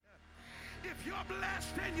If you're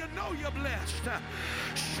blessed and you know you're blessed,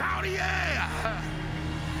 shout yeah.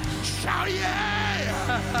 Shout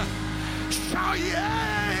yeah. Shout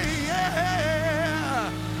yeah.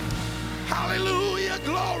 Hallelujah.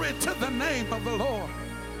 Glory to the name of the Lord.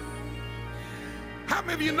 How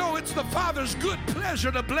many of you know it's the Father's good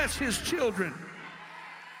pleasure to bless his children?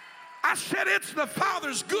 I said it's the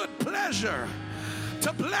Father's good pleasure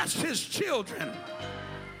to bless his children.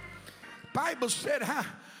 Bible said,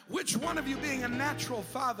 which one of you being a natural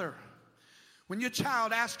father, when your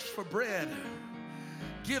child asks for bread,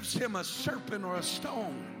 gives him a serpent or a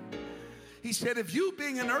stone? He said, if you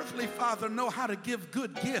being an earthly father know how to give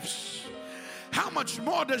good gifts, how much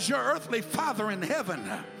more does your earthly Father in heaven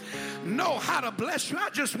know how to bless you? I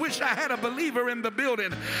just wish I had a believer in the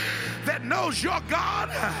building that knows your God,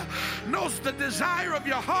 knows the desire of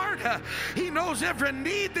your heart. He knows every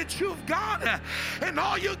need that you've got. And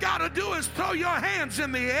all you got to do is throw your hands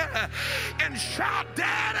in the air and shout,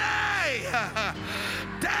 Daddy!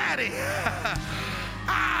 Daddy!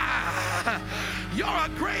 You're a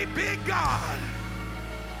great big God.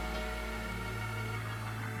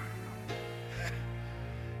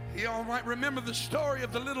 You all might remember the story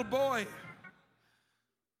of the little boy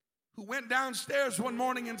who went downstairs one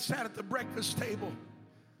morning and sat at the breakfast table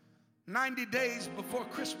 90 days before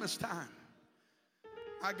Christmas time.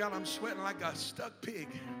 My God, I'm sweating like a stuck pig.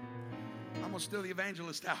 I'm going to steal the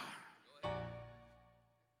evangelist out.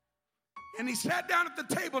 And he sat down at the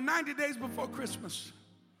table 90 days before Christmas.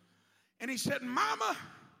 And he said, Mama,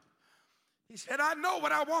 he said, I know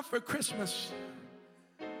what I want for Christmas.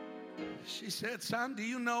 She said, son, do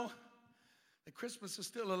you know that Christmas is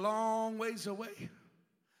still a long ways away?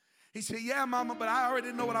 He said, yeah, Mama, but I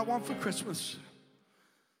already know what I want for Christmas.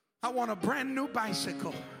 I want a brand new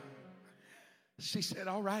bicycle. She said,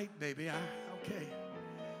 all right, baby, okay.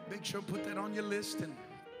 Make sure put that on your list. And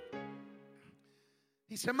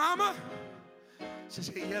he said, Mama? She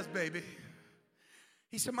said, yes, baby.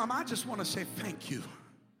 He said, Mama, I just want to say thank you.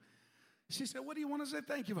 She said, what do you want to say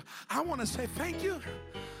thank you for? I want to say thank you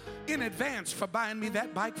in advance for buying me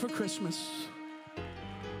that bike for Christmas.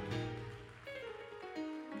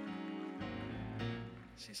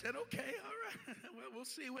 She said, okay, all right. Well, we'll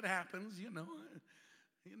see what happens, you know,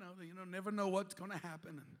 never know what's going to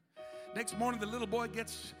happen. And next morning, the little boy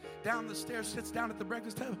gets down the stairs, sits down at the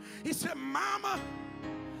breakfast table. He said, Mama,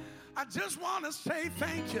 I just want to say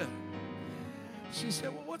thank you. She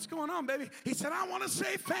said, well, what's going on, baby? He said, I want to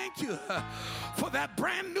say thank you for that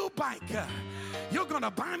brand new bike you're going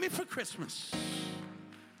to buy me for Christmas.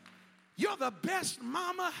 You're the best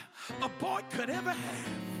mama a boy could ever have.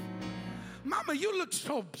 Mama, you look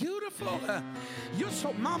so beautiful. You're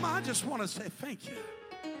so, Mama, I just want to say thank you.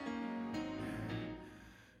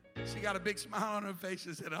 She got a big smile on her face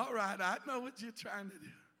and said, all right, I know what you're trying to do.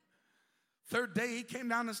 Third day, he came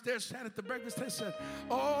down the stairs, sat at the breakfast table, said,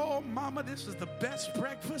 oh, Mama, this is the best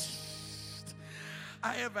breakfast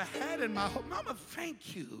I ever had in my whole. Mama,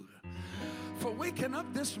 thank you for waking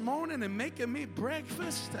up this morning and making me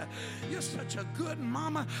breakfast. You're such a good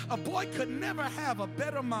mama. A boy could never have a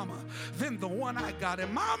better mama than the one I got.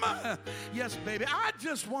 And Mama, yes, baby, I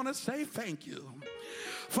just want to say thank you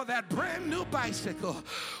for that brand new bicycle.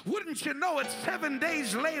 Wouldn't you know it, 7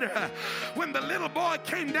 days later, when the little boy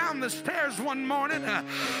came down the stairs one morning,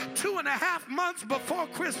 2.5 months before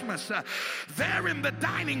Christmas, there in the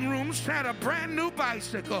dining room sat a brand new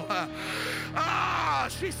bicycle.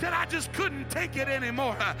 She said, I just couldn't take it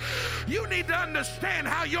anymore. You need to understand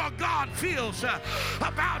how your God feels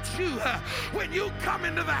about you when you come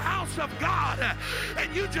into the house of God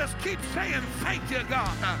and you just keep saying, thank you,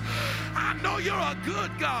 God. I know you're a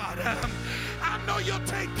good God. I know you'll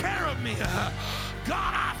take care of me.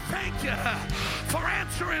 God, I thank you for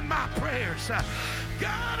answering my prayers.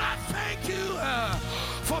 God, I thank you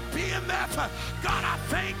for being there. God, I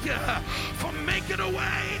thank you for making a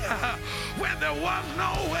way where there was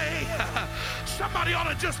no way. Somebody ought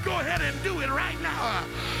to just go ahead and do it right now.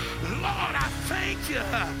 Lord, I thank you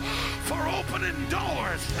for opening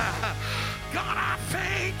doors. God, I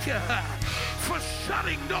thank you for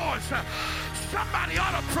shutting doors. Somebody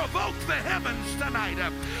ought to provoke the heavens tonight.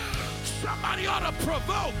 Somebody ought to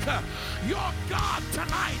provoke your God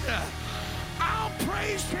tonight. I'll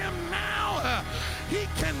praise him now. He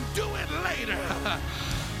can do it later.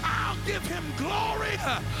 I'll give him glory.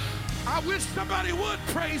 I wish somebody would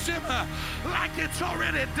praise him like it's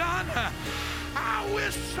already done. I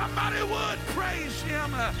wish somebody would praise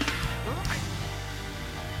him like,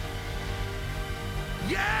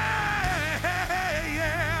 yeah.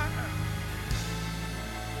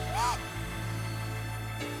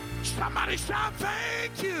 Somebody shout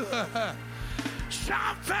thank you.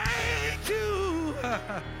 Shout, thank you.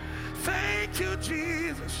 Thank you,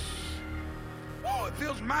 Jesus. Oh, it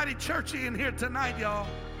feels mighty churchy in here tonight, y'all.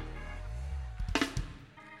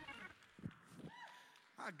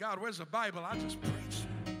 My God, where's the Bible? I just preached.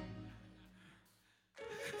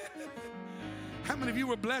 How many of you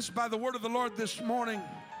were blessed by the word of the Lord this morning?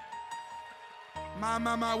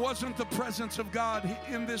 My, wasn't the presence of God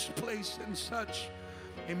in this place in such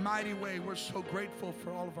a mighty way? We're so grateful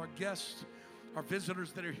for all of our guests, our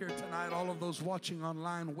visitors that are here tonight, all of those watching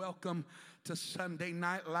online. Welcome to Sunday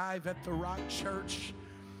Night Live at the Rock Church.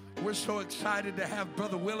 We're so excited to have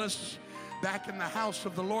Brother Willis back in the house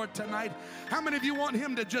of the Lord tonight. How many of you want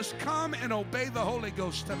him to just come and obey the Holy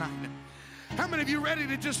Ghost tonight? How many of you ready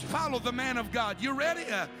to just follow the man of God? You ready?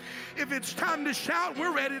 If it's time to shout,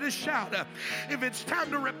 we're ready to shout. If it's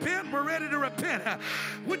time to repent, we're ready to repent.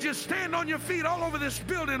 Would you stand on your feet all over this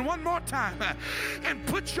building one more time and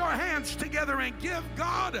put your hands together and give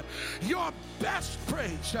God your best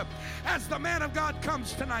praise as the man of God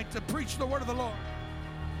comes tonight to preach the word of the Lord.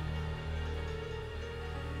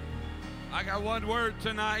 I got one word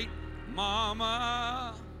tonight,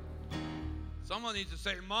 Mama. Someone needs to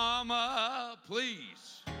say, Mama,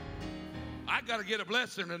 please. I got to get a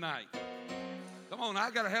blessing tonight. Come on, I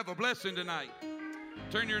got to have a blessing tonight.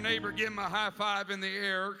 Turn your neighbor, give him a high five in the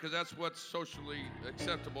air, because that's what's socially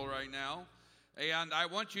acceptable right now. And I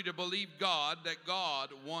want you to believe God that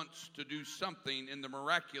God wants to do something in the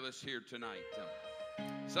miraculous here tonight.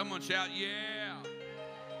 Someone shout, yeah.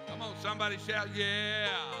 Come on, somebody shout, yeah.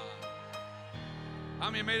 How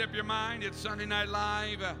many made up your mind? It's Sunday Night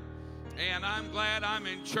Live. And I'm glad I'm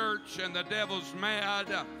in church and the devil's mad,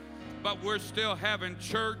 but we're still having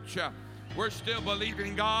church. We're still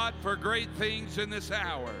believing God for great things in this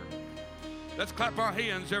hour. Let's clap our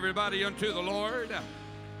hands, everybody, unto the Lord.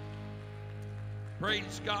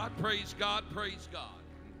 Praise God, praise God, praise God.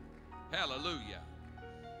 Hallelujah.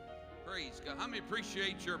 Praise God. How many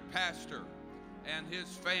appreciate your pastor and his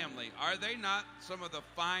family? Are they not some of the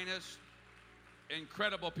finest,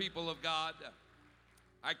 incredible people of God?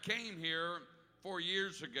 I came here 4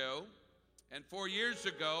 years ago, and 4 years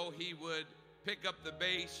ago he would pick up the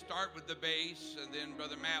bass, start with the bass, and then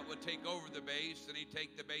Brother Matt would take over the bass, and he'd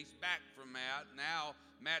take the bass back from Matt. Now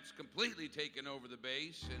Matt's completely taken over the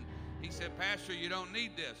bass, and he said, Pastor, you don't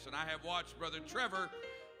need this. And I have watched Brother Trevor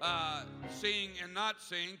sing and not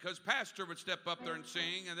sing, because Pastor would step up there and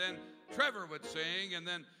sing, and then Trevor would sing, and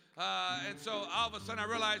then and so all of a sudden I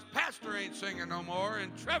realized Pastor ain't singing no more,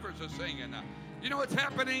 and Trevor's a singing. You know what's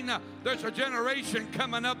happening? There's a generation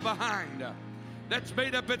coming up behind that's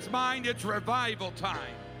made up its mind. It's revival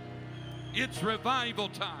time. It's revival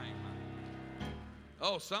time.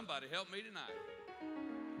 Oh, somebody help me tonight.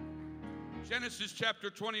 Genesis chapter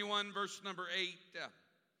 21, verse number 8.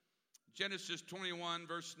 Genesis 21,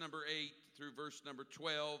 verse number 8 through verse number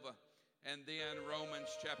 12. And then Romans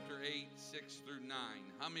chapter 8, 6 through 9.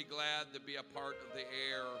 How many glad to be a part of the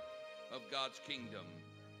heir of God's kingdom?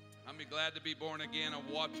 How many glad to be born again of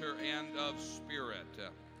water and of spirit?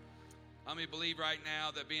 How many believe right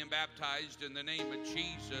now that being baptized in the name of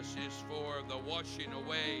Jesus is for the washing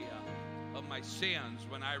away of my sins?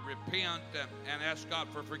 When I repent and ask God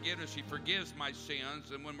for forgiveness, He forgives my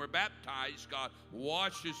sins. And when we're baptized, God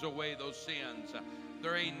washes away those sins.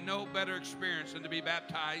 There ain't no better experience than to be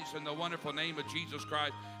baptized in the wonderful name of Jesus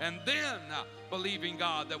Christ. And then believing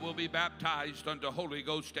God that we'll be baptized unto Holy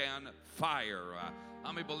Ghost and fire.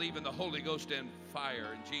 How many believe in the Holy Ghost and fire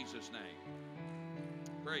in Jesus' name?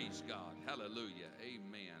 Praise God. Hallelujah.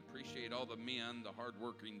 Amen. Appreciate all the men, the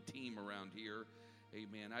hardworking team around here.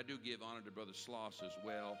 Amen. I do give honor to Brother Sloss as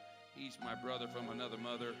well. He's my brother from another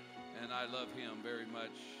mother, and I love him very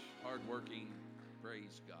much. Hardworking.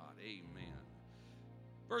 Praise God. Amen.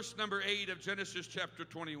 Verse number 8 of Genesis chapter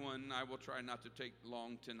 21. I will try not to take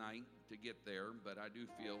long tonight to get there, but I do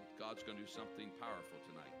feel God's going to do something powerful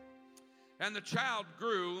tonight. And the child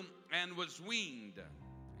grew and was weaned,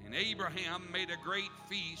 and Abraham made a great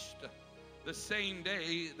feast the same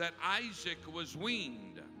day that Isaac was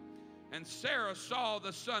weaned. And Sarah saw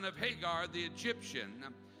the son of Hagar the Egyptian,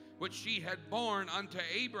 which she had borne unto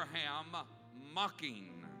Abraham,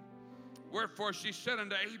 mocking. Wherefore she said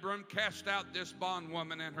unto Abram, Cast out this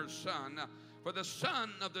bondwoman and her son, for the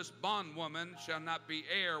son of this bondwoman shall not be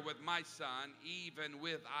heir with my son, even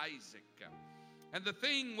with Isaac. And the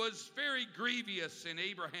thing was very grievous in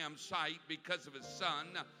Abraham's sight because of his son.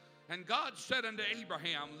 And God said unto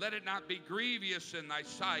Abraham, Let it not be grievous in thy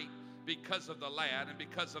sight because of the lad and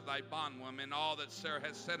because of thy bondwoman. All that Sarah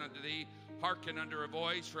has said unto thee, hearken unto her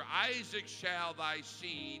voice, for Isaac shall thy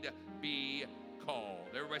seed be called.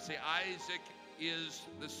 Everybody say, Isaac is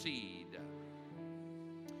the seed.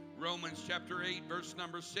 Romans chapter 8, verse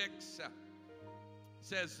number 6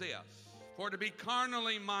 says this, for to be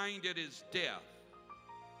carnally minded is death,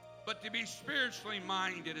 but to be spiritually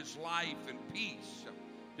minded is life and peace,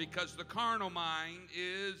 because the carnal mind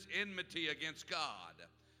is enmity against God.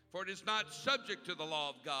 For it is not subject to the law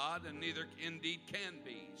of God, and neither indeed can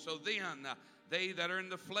be. So then, they that are in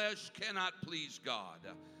the flesh cannot please God.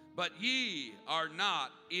 But ye are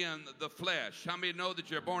not in the flesh. How many know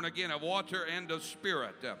that you're born again of water and of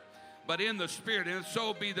spirit? But in the Spirit, and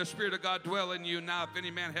so be the Spirit of God dwell in you. Now, if any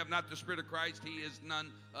man have not the Spirit of Christ, he is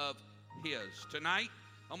none of his. Tonight,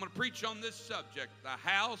 I'm going to preach on this subject. The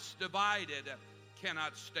house divided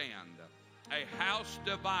cannot stand. A house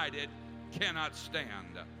divided cannot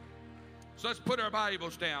stand. So let's put our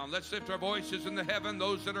Bibles down. Let's lift our voices in the heaven.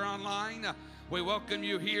 Those that are online, we welcome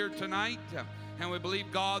you here tonight. And we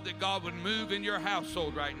believe, God, that God would move in your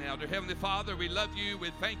household right now. Dear Heavenly Father, we love you. We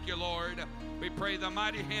thank you, Lord. We pray the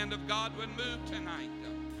mighty hand of God would move tonight.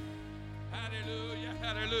 Hallelujah,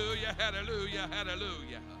 hallelujah, hallelujah,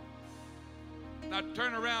 hallelujah. Now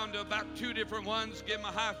turn around to about two different ones. Give them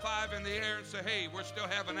a high five in the air and say, hey, we're still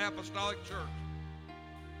having an apostolic church.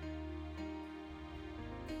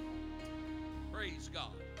 Praise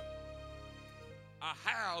God. A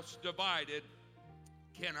house divided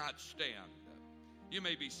cannot stand. You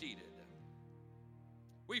may be seated.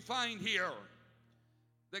 We find here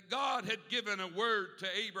that God had given a word to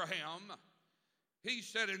Abraham. He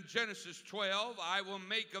said in Genesis 12, I will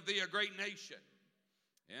make of thee a great nation,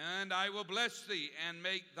 and I will bless thee and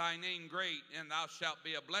make thy name great, and thou shalt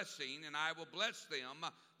be a blessing, and I will bless them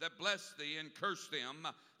that bless thee, and curse them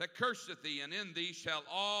that curseth thee, and in thee shall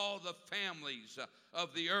all the families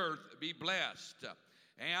of the earth be blessed.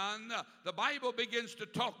 And the Bible begins to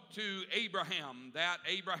talk to Abraham, that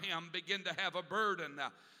Abraham began to have a burden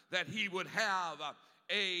that he would have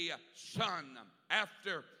a son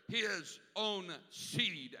after his own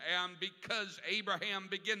seed. And because Abraham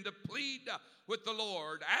began to plead with the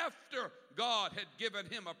Lord after God had given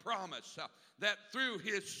him a promise that through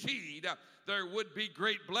his seed there would be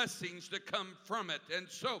great blessings to come from it. And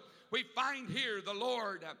so we find here the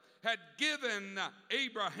Lord had given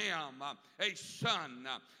Abraham a son.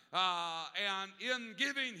 And in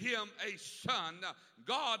giving him a son,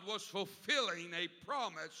 God was fulfilling a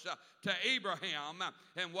promise to Abraham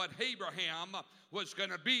and what Abraham was going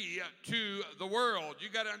to be to the world. You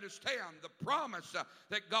got to understand, the promise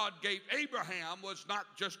that God gave Abraham was not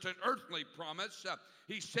just an earthly promise.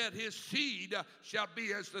 He said his seed shall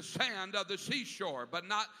be as the sand of the seashore. But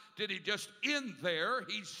not did he just end there.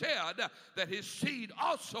 He said that his seed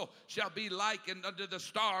also shall be likened unto the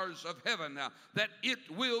stars of heaven, that it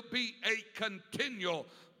will be a continual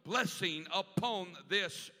blessing upon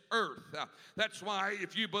this earth. That's why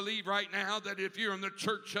if you believe right now that if you're in the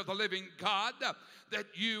church of the living God, that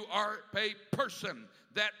you are a person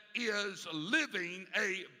that is living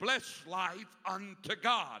a blessed life unto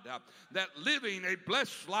God. That living a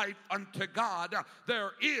blessed life unto God,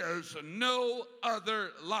 there is no other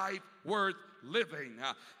life worth living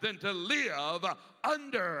than to live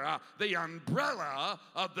under the umbrella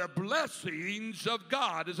of the blessings of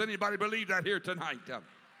God. Does anybody believe that here tonight?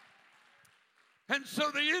 And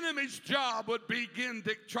so the enemy's job would begin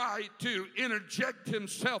to try to interject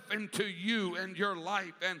himself into you and your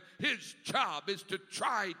life. And his job is to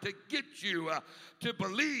try to get you to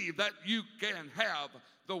believe that you can have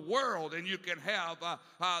the world and you can have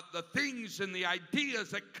the things and the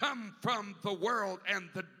ideas that come from the world and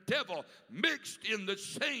the devil mixed in the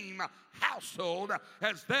same household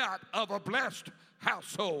as that of a blessed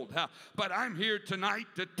household. But I'm here tonight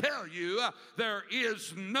to tell you there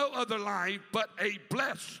is no other life but a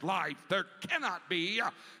blessed life. There cannot be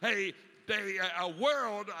a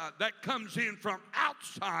world that comes in from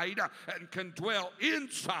outside and can dwell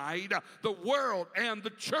inside the world and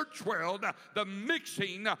the church world. The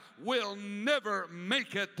mixing will never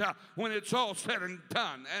make it when it's all said and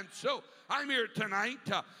done. And so I'm here tonight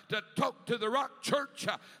to talk to the Rock Church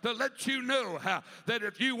to let you know that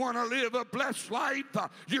if you want to live a blessed life,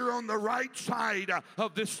 you're on the right side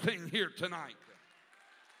of this thing here tonight.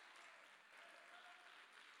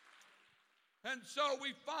 And so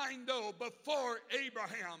we find, though, before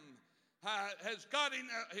Abraham has got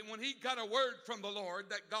when he got a word from the Lord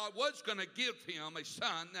that God was going to give him a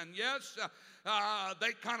son, and yes,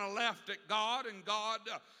 they kind of laughed at God, and God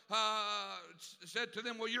said to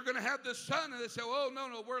them, well, you're going to have this son. And they said, oh,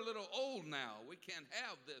 no, we're a little old now. We can't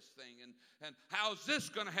have this thing. And how's this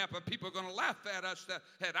going to happen? People are going to laugh at us that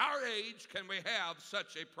at our age can we have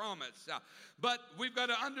such a promise. But we've got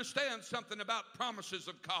to understand something about promises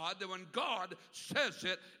of God, that when God says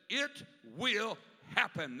it, it will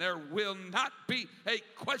happen. There will not be a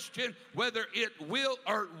question whether it will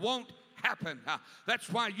or won't happen.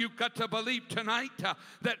 That's why you've got to believe tonight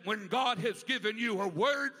that when God has given you a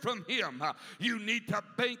word from Him, you need to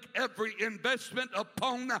bank every investment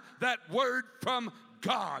upon that word from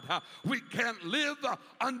God. We can't live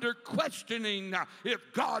under questioning if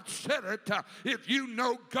God said it. If you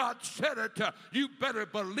know God said it, you better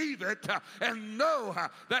believe it and know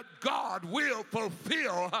that God will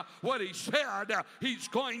fulfill what He said He's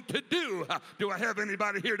going to do. Do I have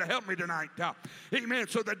anybody here to help me tonight? Amen.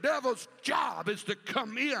 So the devil's job is to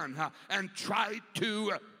come in and try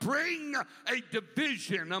to bring a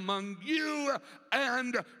division among you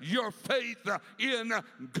and your faith in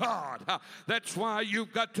God. That's why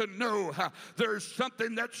you've got to know there's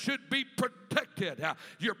something that should be protected.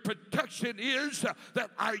 Your protection is that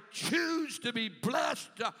I choose to be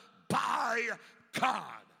blessed by God.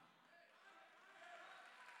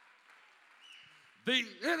 The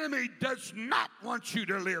enemy does not want you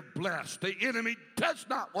to live blessed. The enemy does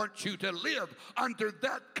not want you to live under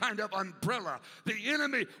that kind of umbrella. The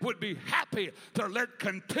enemy would be happy to let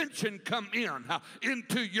contention come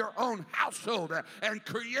into your own household and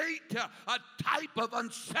create a type of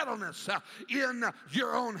unsettledness in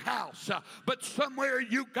your own house. But somewhere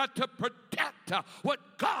you've got to protect what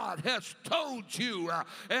God has told you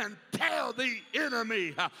and tell the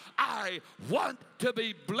enemy, I want to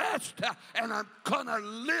be blessed and I'm going to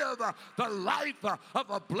live the life of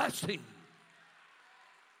a blessing.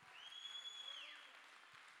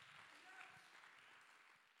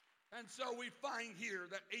 And so we find here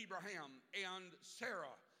that Abraham and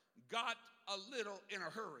Sarah got a little in a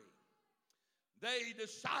hurry. They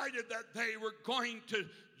decided that they were going to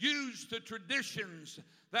use the traditions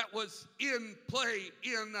that was in play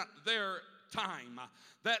in their time,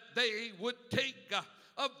 that they would take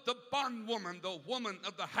of the bondwoman, the woman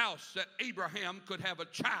of the house, that Abraham could have a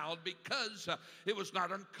child, because it was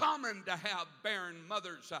not uncommon to have barren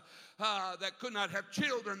mothers that could not have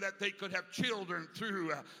children, that they could have children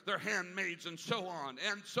through their handmaids and so on.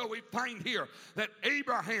 And so we find here that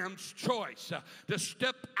Abraham's choice to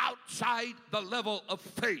step outside the level of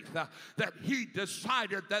faith, that he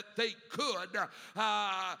decided that they could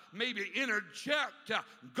maybe interject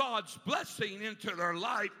God's blessing into their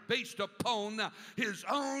life based upon his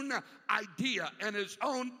own idea and his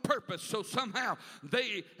own purpose. So somehow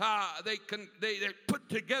they put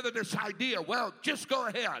together this idea. Well, just go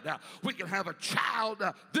ahead. We can have a child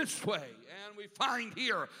this way. And we find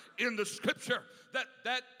here in the scripture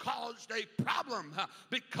that caused a problem,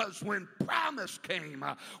 because when promise came,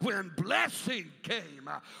 when blessing came,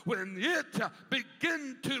 when it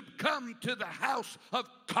began to come to the house of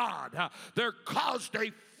God, there caused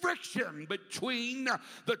a friction between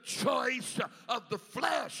the choice of the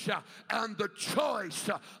flesh and the choice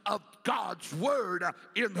of God's word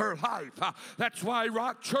in her life. That's why,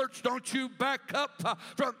 Rock Church, don't you back up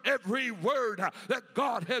from every word that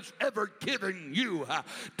God has ever given you.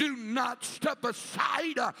 Do not step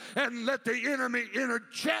aside and let the enemy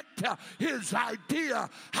interject his idea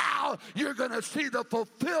how you're going to see the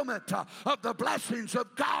fulfillment of the blessings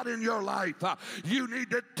of God in your life. You need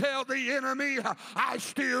to tell the enemy, I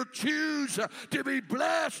still choose to be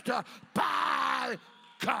blessed by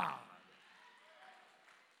God.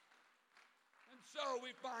 And so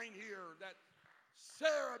we find here that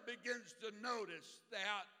Sarah begins to notice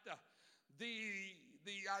that the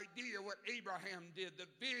idea, what Abraham did, the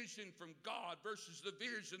vision from God versus the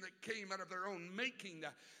vision that came out of their own making,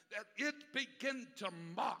 that it began to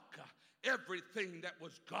mock everything that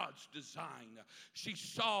was God's design. She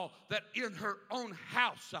saw that in her own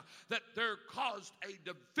house that there caused a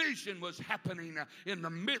division was happening in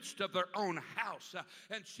the midst of their own house.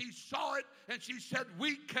 And she saw it and she said,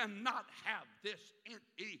 we cannot have this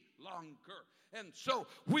any longer. And so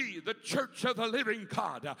we, the church of the living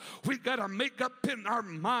God, we got to make up in our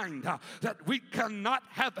mind that we cannot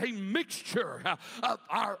have a mixture of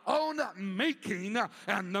our own making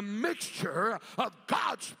and the mixture of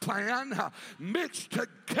God's plan mixed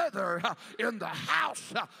together in the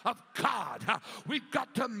house of God. We've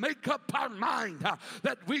got to make up our mind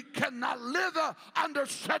that we cannot live under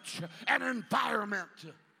such an environment.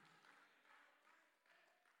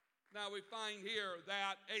 Now we find here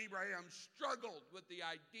that Abraham struggled with the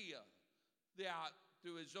idea that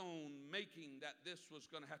through his own making that this was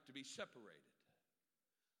going to have to be separated.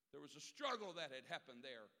 There was a struggle that had happened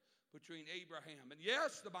there between Abraham. And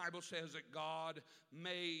yes, the Bible says that God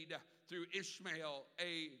made through Ishmael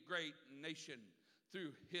a great nation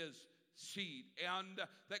through his seed. And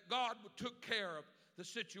that God took care of the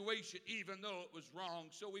situation even though it was wrong.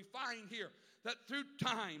 So we find here that through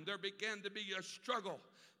time there began to be a struggle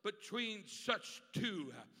between such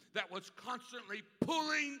two that was constantly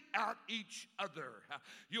pulling at each other.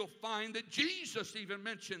 You'll find that Jesus even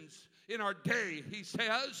mentions in our day, he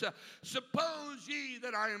says, suppose ye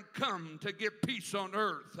that I am come to give peace on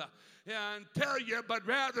earth, and tell you, but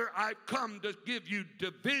rather I come to give you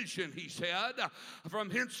division, he said. From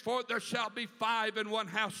henceforth there shall be 5 in one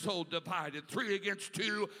household divided, 3 against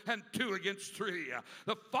 2 and 2 against 3.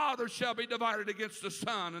 The father shall be divided against the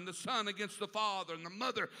son, and the son against the father, and the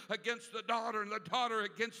mother against the daughter, and the daughter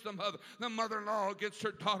against the mother-in-law against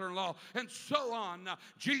her daughter-in-law, and so on.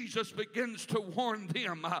 Jesus begins to warn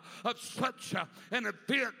them of such an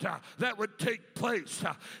event that would take place,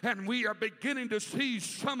 and we are beginning to see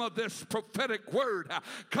some of this prophetic word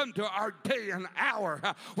come to our day and hour,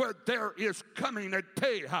 where there is coming a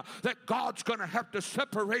day that God's going to have to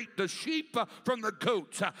separate the sheep from the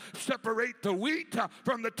goats, separate the wheat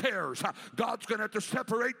from the tares. God's going to have to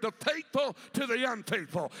separate the faithful to the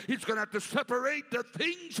unfaithful. He's going to have to separate the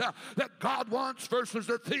things that God wants versus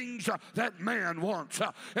the things that man wants.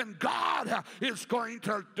 And God is going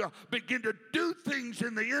to begin to do things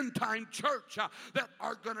in the end time church that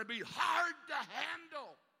are going to be hard to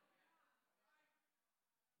handle.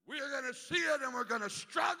 We're going to see it and we're going to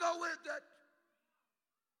struggle with it.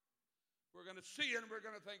 We're going to see it and we're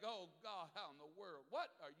going to think, oh God, how in the world?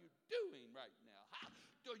 What are you doing right now? How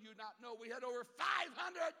do you not know we had over 500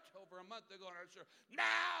 over a month ago in our church?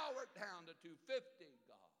 Now we're down to 250,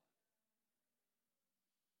 God.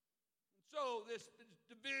 And so this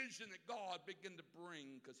division that God began to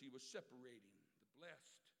bring, because he was separating the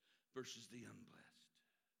blessed versus the unblessed.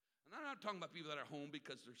 And I'm not talking about people that are home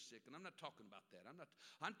because they're sick, and I'm not talking about that.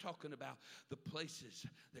 I'm talking about the places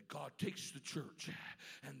that God takes the church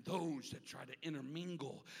and those that try to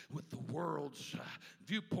intermingle with the world's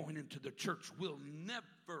viewpoint into the church will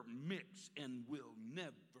never mix and will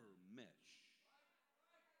never mesh.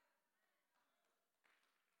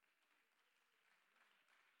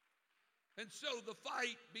 And so the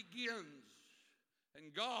fight begins,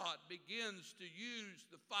 and God begins to use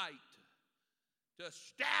the fight to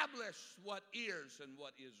establish what is and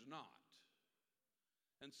what is not.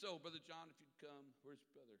 And so, Brother John, if you'd come, where's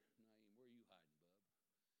Brother Naeem? Where are you hiding, bub?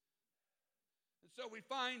 And so we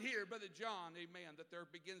find here, Brother John, amen, that there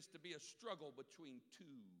begins to be a struggle between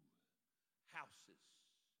two houses.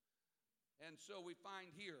 And so we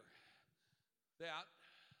find here that,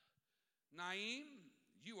 Naeem,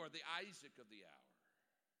 you are the Isaac of the hour.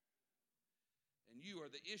 And you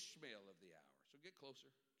are the Ishmael of the hour. So get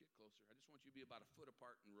closer. I just want you to be about a foot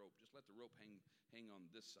apart in rope. Just let the rope hang on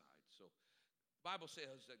this side. So the Bible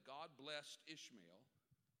says that God blessed Ishmael.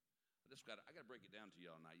 I got to break it down to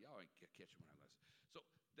y'all now. Y'all ain't catching what I'm saying. So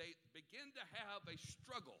they begin to have a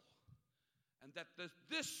struggle, and that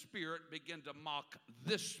this spirit began to mock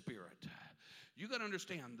this spirit. You got to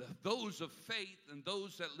understand that those of faith and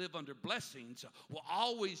those that live under blessings will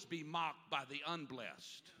always be mocked by the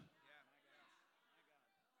unblessed.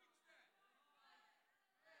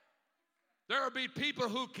 There will be people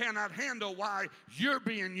who cannot handle why you're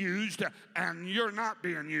being used and you're not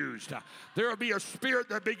being used. There will be a spirit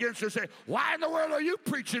that begins to say, why in the world are you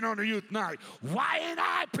preaching on a youth night? Why ain't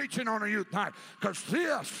I preaching on a youth night? Because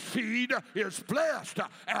this seed is blessed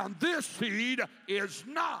and this seed is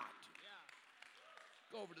not.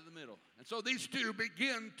 Go over to the middle. And so these two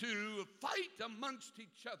begin to fight amongst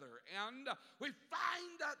each other. And we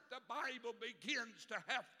find that the Bible begins to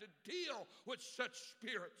have to deal with such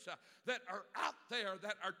spirits that are out there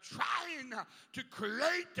that are trying to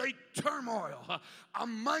create a turmoil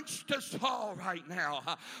amongst us all right now.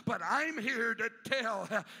 But I'm here to tell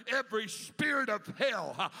every spirit of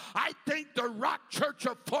hell, I think the Rock Church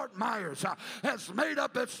of Fort Myers has made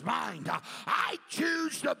up its mind. I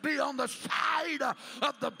choose to be on the side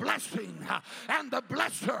of the blessing and the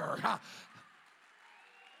blesser. I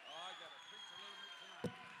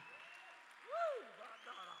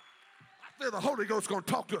feel the Holy Ghost going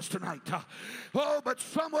to talk to us tonight. But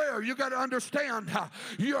somewhere you got to understand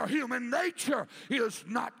your human nature is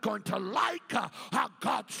not going to like how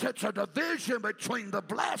God sets a division between the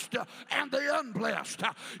blessed and the unblessed.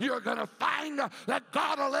 You're going to find that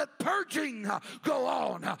God will let purging go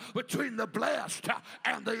on between the blessed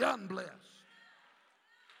and the unblessed.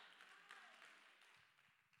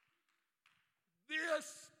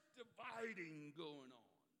 This dividing going on.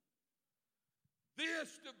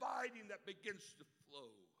 This dividing that begins to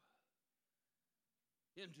flow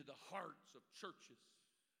into the hearts of churches.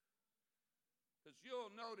 Because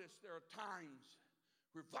you'll notice there are times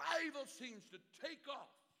revival seems to take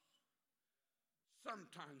off.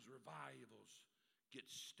 Sometimes revivals get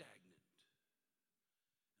stagnant.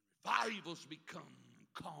 And revivals become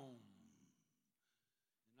calm.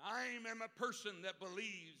 And I am a person that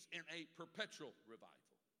believes in a perpetual revival,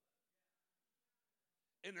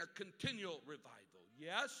 in a continual revival.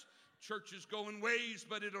 Yes, church is going ways,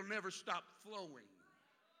 but it'll never stop flowing.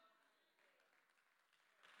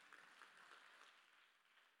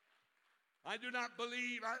 I do not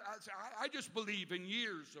believe, I just believe in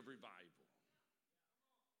years of revival.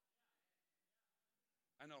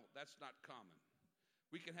 I know that's not common.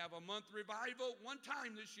 We can have a month revival one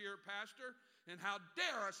time this year, Pastor, and how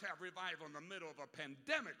dare us have revival in the middle of a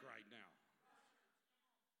pandemic right now.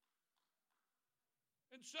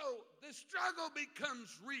 And so the struggle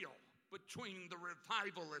becomes real between the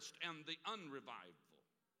revivalist and the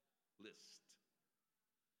unrevivalist.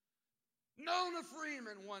 Nona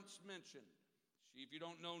Freeman once mentioned, if you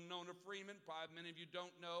don't know Nona Freeman, probably many of you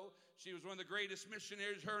don't know, she was one of the greatest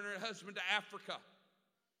missionaries, her and her husband, to Africa.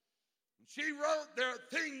 She wrote, there are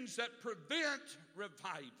things that prevent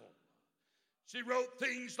revival. She wrote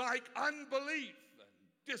things like unbelief, and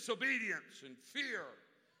disobedience, and fear,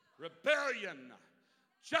 rebellion,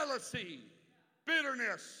 jealousy,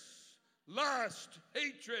 bitterness, lust,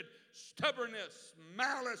 hatred, stubbornness,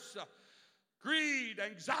 malice, greed,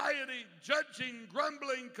 anxiety, judging,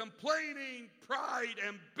 grumbling, complaining, pride,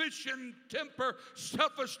 ambition, temper,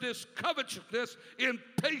 selfishness, covetousness,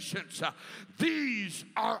 impatience. These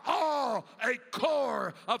are all a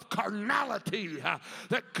core of carnality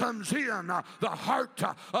that comes in the heart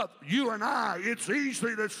of you and I. It's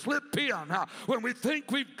easy to slip in when we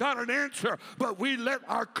think we've got an answer, but we let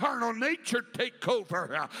our carnal nature take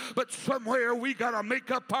over. But somewhere we got to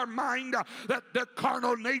make up our mind that the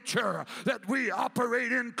carnal nature that we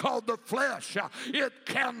operate in, called the flesh, it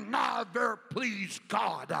can never please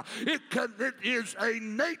God. It is a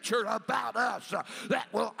nature about us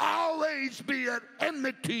that will always be at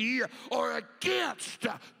enmity or against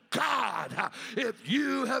God. If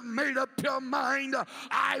you have made up your mind,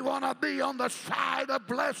 I want to be on the side of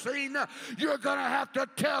blessing, you're going to have to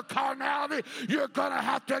tell carnality, you're going to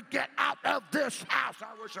have to get out of this house.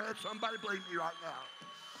 I wish I had somebody believe me right now.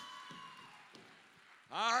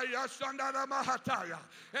 And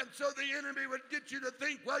so the enemy would get you to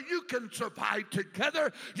think, well, you can survive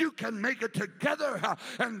together. You can make it together.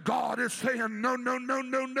 And God is saying, no, no, no,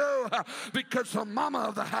 no, no. Because the mama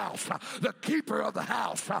of the house, the keeper of the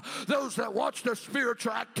house, those that watch the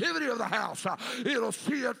spiritual activity of the house, it'll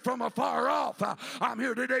see it from afar off. I'm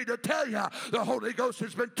here today to tell you, the Holy Ghost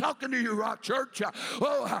has been talking to you, Rock Church.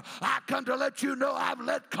 Oh, I come to let you know I've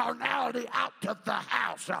let carnality out of the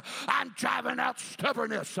house. I'm driving out stubbornness.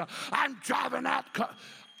 I'm driving out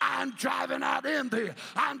envy.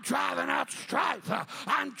 I'm driving out strife.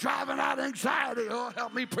 I'm driving out anxiety. Oh,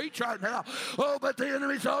 help me preach right now. Oh, but the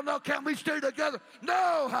enemy says, oh, no, can we stay together?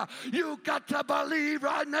 No, you got to believe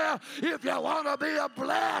right now if you want to be a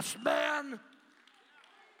blessed man.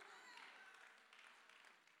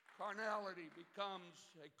 Carnality becomes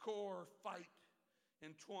a core fight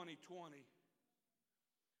in 2020.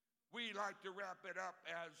 We like to wrap it up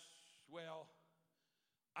as, well,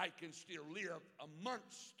 I can still live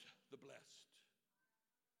amongst the blessed.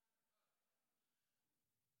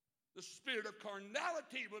 The spirit of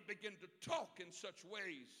carnality would begin to talk in such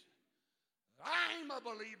ways. I'm a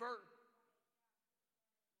believer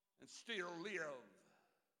and still live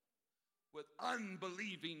with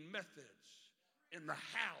unbelieving methods in the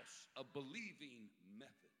house of believing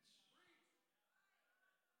methods.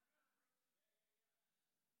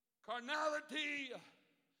 Carnality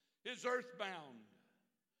is earthbound.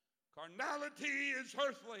 Carnality is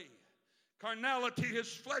earthly. Carnality is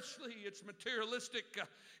fleshly. It's materialistic.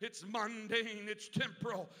 It's mundane. It's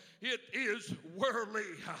temporal. It is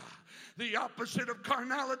worldly. The opposite of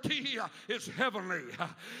carnality is heavenly.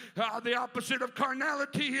 The opposite of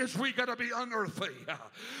carnality is we got to be unearthly.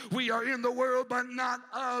 We are in the world, but not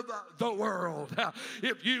of the world.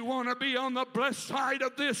 If you want to be on the blessed side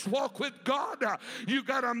of this walk with God, you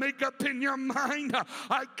got to make up in your mind,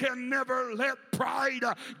 I can never let pride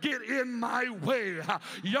get in my way.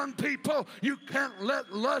 Young people, you can't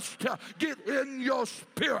let lust get in your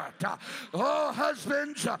spirit. Oh,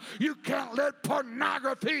 husbands, you can't let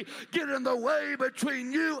pornography get in the way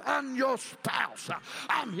between you and your spouse.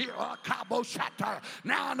 I'm here, Cabo Shata.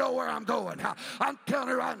 Now I know where I'm going. I'm telling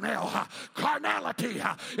you right now, carnality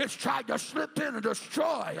is trying to slip in and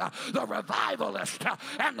destroy the revivalist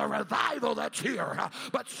and the revival that's here.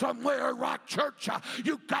 But somewhere, Rock Church,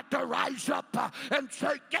 you've got to rise up and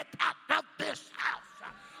say, get out of this house.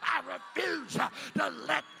 I refuse to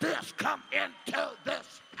let this come into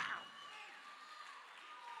this house.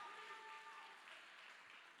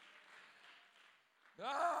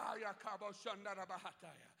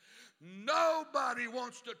 Nobody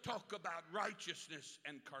wants to talk about righteousness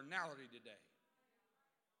and carnality today.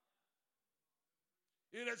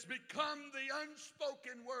 It has become the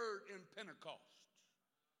unspoken word in Pentecost.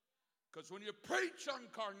 Because when you preach on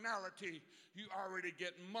carnality, you already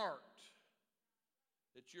get marked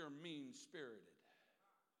that you're mean-spirited.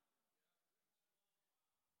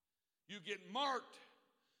 You get marked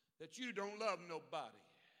that you don't love nobody.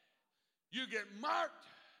 You get marked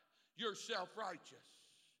you're self-righteous.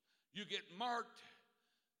 You get marked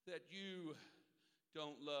that you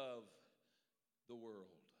don't love the world.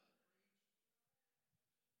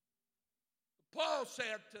 Paul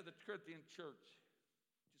said to the Corinthian church,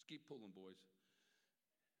 just keep pulling, boys.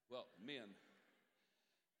 Well, men,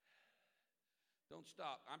 don't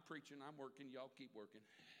stop. I'm preaching, I'm working, y'all keep working.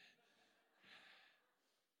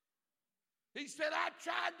 He said, I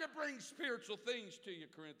tried to bring spiritual things to you,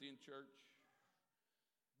 Corinthian church.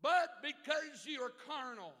 But because you are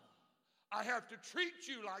carnal, I have to treat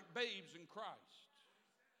you like babes in Christ.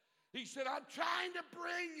 He said, I'm trying to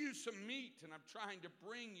bring you some meat, and I'm trying to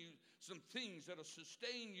bring you some things that will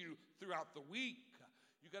sustain you throughout the week.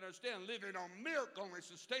 You got to understand, living on milk only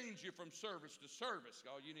sustains you from service to service.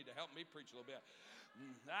 Oh, you need to help me preach a little bit.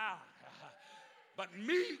 But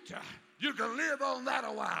meat, you can live on that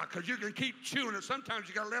a while because you can keep chewing it. Sometimes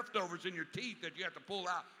you got leftovers in your teeth that you have to pull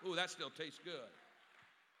out. Ooh, that still tastes good.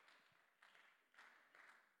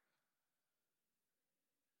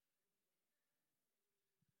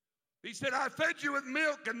 He said, I fed you with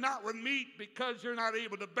milk and not with meat because you're not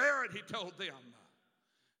able to bear it, he told them.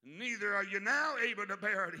 Neither are you now able to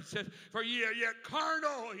bear it. He said, for ye are yet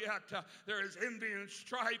carnal, yet there is envy and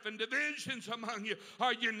strife and divisions among you.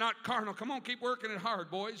 Are you not carnal? Come on, keep working it hard,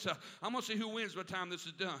 boys. I'm going to see who wins by the time this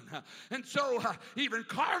is done. And so even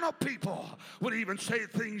carnal people would even say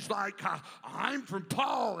things like, I'm from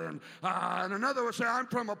Paul, and another would say, I'm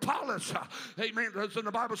from Apollos. Amen. And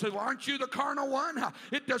the Bible says, well, aren't you the carnal one?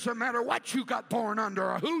 It doesn't matter what you got born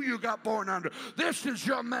under or who you got born under. This is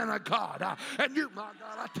your man of God. And you, my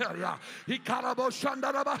God, I tell you, you got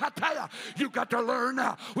to learn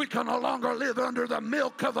we can no longer live under the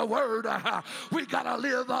milk of the word. We got to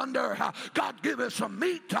live under God. Give us some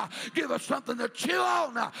meat. Give us something to chew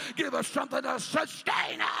on. Give us something to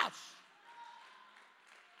sustain us.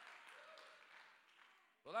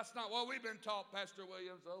 Well, that's not what we've been taught, Pastor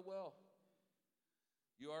Williams. Oh, well,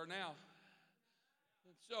 you are now.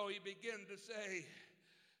 And so he began to say,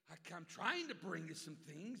 I'm trying to bring you some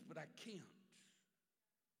things, but I can't.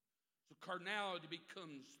 So carnality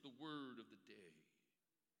becomes the word of the day.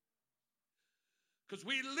 Because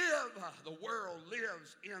we live, the world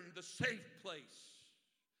lives in the safe place.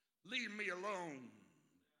 Leave me alone.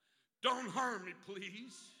 Don't harm me,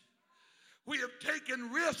 please. We have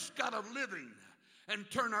taken risk out of living and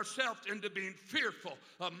turned ourselves into being fearful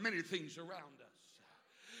of many things around us.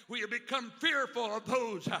 We have become fearful of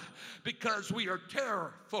those because we are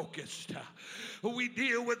terror-focused. We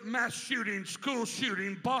deal with mass shooting, school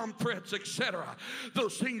shooting, bomb threats, etc.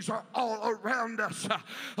 Those things are all around us.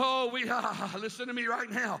 Listen to me right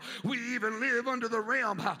now. We even live under the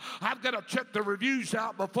realm. I've got to check the reviews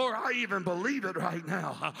out before I even believe it right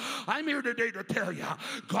now. I'm here today to tell you,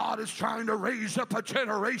 God is trying to raise up a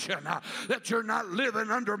generation that you're not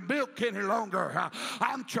living under milk any longer.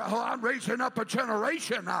 I'm raising up a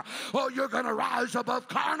generation. You're going to rise above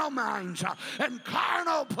carnal minds and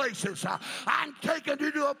carnal places. I'm taking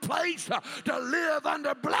you to a place to live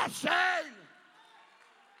under blessing.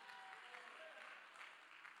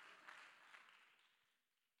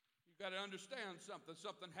 You got to understand something.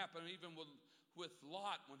 Something happened even with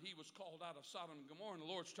Lot when he was called out of Sodom and Gomorrah, and the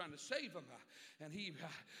Lord's trying to save him. And he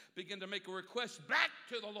began to make a request back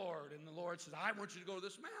to the Lord. And the Lord said, I want you to go to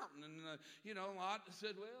this mountain. And, Lot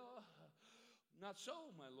said, well, not so,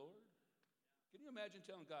 my Lord. Can you imagine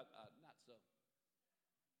telling God, not so?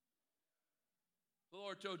 The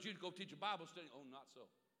Lord told you to go teach a Bible study. Oh, not so.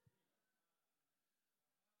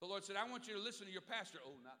 The Lord said, I want you to listen to your pastor.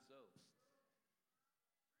 Oh, not so.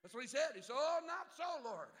 That's what he said. He said, oh, not so,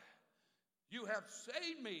 Lord. You have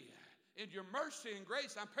saved me in your mercy and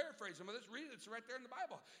grace. I'm paraphrasing, but let's read it. It's right there in the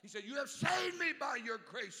Bible. He said, you have saved me by your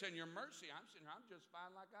grace and your mercy. I'm sitting here, I'm just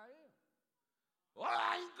fine like I am. Well,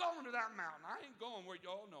 I ain't going to that mountain. I ain't going where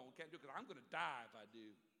you all know can't do it because I'm going to die if I do.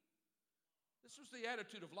 This was the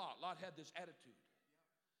attitude of Lot. Lot had this attitude.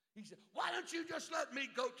 He said, why don't you just let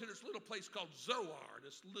me go to this little place called Zoar,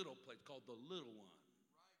 this little place called the Little One.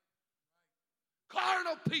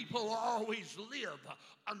 Carnal people always live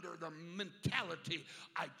under the mentality,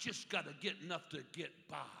 I just got to get enough to get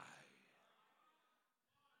by.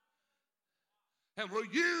 And we'll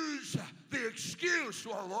use the excuse,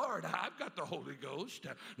 well, Lord, I've got the Holy Ghost.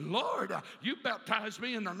 Lord, you baptized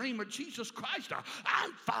me in the name of Jesus Christ.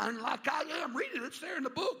 I'm fine like I am. Read it. It's there in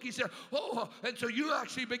the book. He said, and so you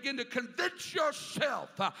actually begin to convince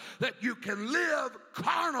yourself that you can live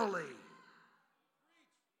carnally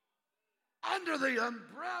under the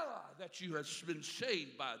umbrella that you have been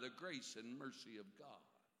saved by the grace and mercy of God.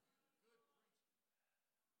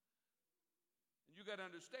 And you got to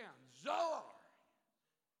understand, Zoar,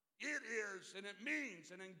 it is, and it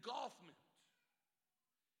means an engulfment.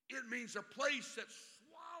 It means a place that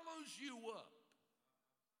swallows you up.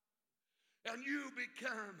 And you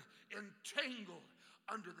become entangled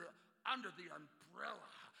under the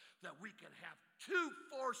umbrella that we can have two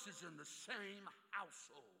forces in the same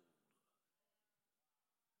household.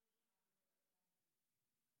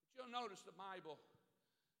 But you'll notice the Bible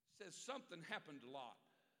says something happened to Lot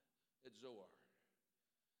at Zoar.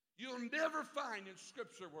 You'll never find in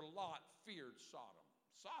Scripture where Lot feared Sodom.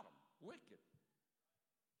 Sodom, wicked,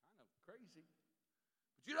 kind of crazy.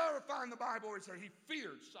 But you never find the Bible where it says he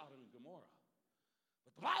feared Sodom and Gomorrah.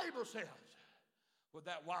 But the Bible says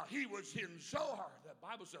that while he was in Zoar, the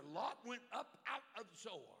Bible said Lot went up out of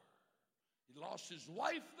Zoar. He lost his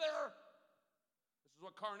wife there. This is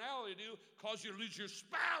what carnality do, cause you to lose your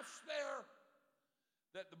spouse there.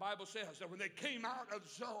 That the Bible says that when they came out of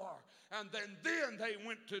Zoar, and then they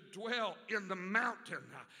went to dwell in the mountain,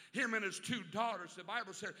 him and his two daughters, the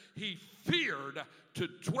Bible said he feared to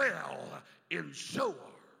dwell in Zoar.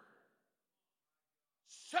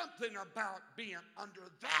 Something about being under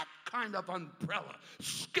that kind of umbrella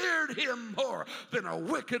scared him more than a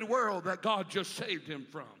wicked world that God just saved him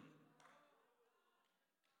from.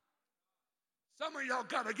 Some of y'all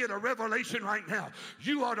got to get a revelation right now.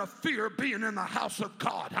 You ought to fear being in the house of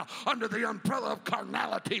God under the umbrella of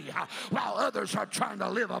carnality while others are trying to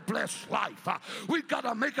live a blessed life. We've got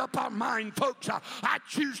to make up our mind, folks. I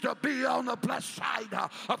choose to be on the blessed side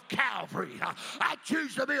of Calvary. I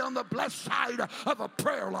choose to be on the blessed side of a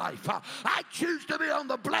prayer life. I choose to be on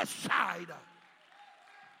the blessed side.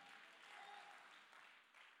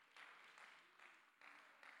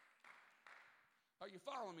 Are you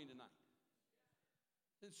following me tonight?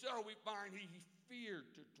 And so we find he feared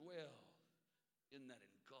to dwell in that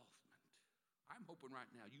engulfment. I'm hoping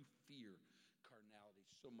right now you fear carnality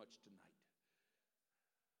so much tonight.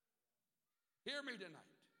 Hear me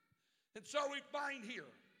tonight. And so we find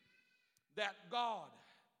here that God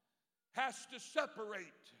has to separate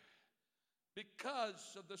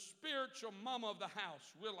because of the spiritual mama of the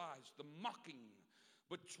house. Realize the mocking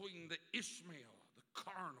between the Ishmael, the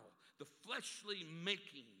carnal, the fleshly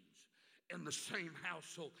makings in the same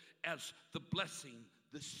household as the blessing,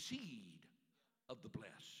 the seed of the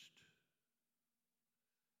blessed.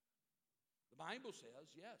 The Bible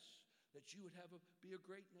says, yes, that you would be a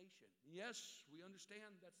great nation. Yes, we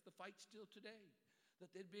understand that's the fight still today,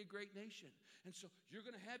 that they'd be a great nation. And so you're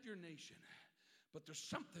going to have your nation. But there's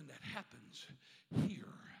something that happens here.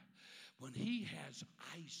 When he has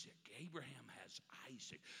Isaac, Abraham has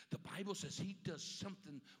Isaac, the Bible says he does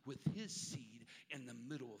something with his seed in the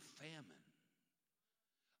middle of famine.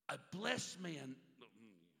 A blessed man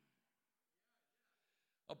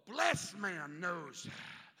knows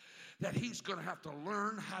that he's going to have to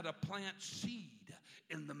learn how to plant seed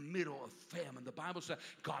in the middle of famine. The Bible says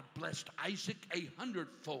God blessed Isaac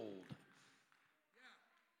 100-fold.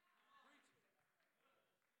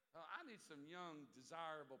 I need some young,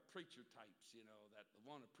 desirable preacher types, that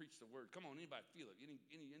want to preach the word. Come on, anybody feel it?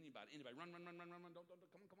 Anybody, run. Don't,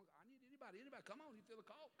 come on. I need anybody, come on, you feel the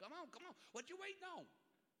call. Come on. What you waiting on?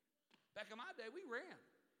 Back in my day, we ran.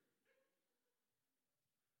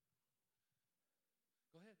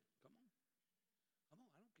 Go ahead, come on, I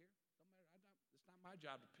don't care. Don't matter. It's not my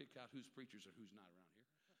job to pick out who's preachers or who's not around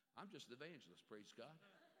here. I'm just the evangelist, praise God.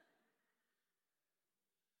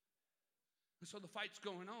 And so the fight's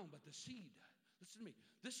going on, but the seed, listen to me,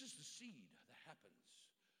 this is the seed that happens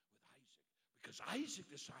with Isaac. Because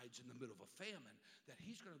Isaac decides in the middle of a famine that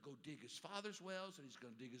he's going to go dig his father's wells and he's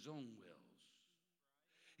going to dig his own wells.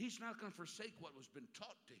 He's not going to forsake what was been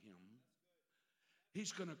taught to him.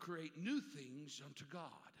 He's going to create new things unto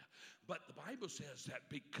God. But the Bible says that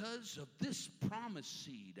because of this promised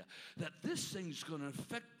seed, that this thing's going to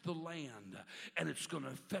affect the land and it's going to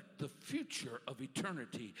affect the future of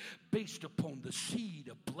eternity based upon the seed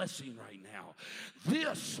of blessing right now.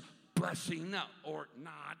 This blessing or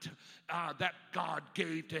not that God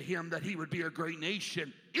gave to him that he would be a great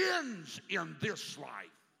nation ends in this life.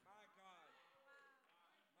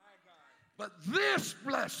 But this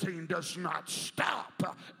blessing does not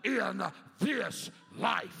stop in this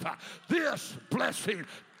life. This blessing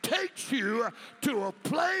takes you to a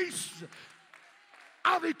place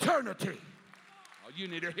of eternity. You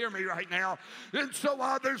need to hear me right now. And so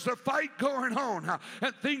while there's a fight going on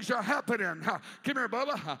and things are happening, come here,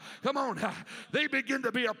 Bubba. Come on. They begin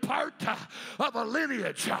to be a part of a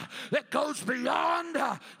lineage that goes beyond.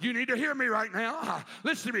 You need to hear me right now.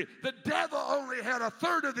 Listen to me. The devil only had a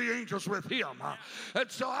third of the angels with him. And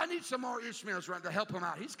so I need some more Ishmaels around to help him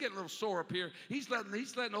out. He's getting a little sore up here. He's letting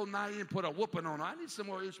old Naim put a whooping on him. I need some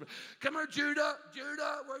more Ishmael. Come here, Judah.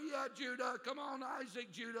 Judah, where you at, Judah? Come on,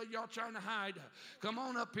 Isaac, Judah. Y'all trying to hide. Come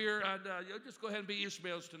on up here. You'll just go ahead and be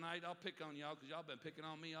Ishmaels tonight. I'll pick on y'all because y'all been picking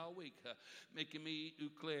on me all week, making me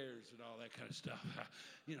eat eclairs and all that kind of stuff.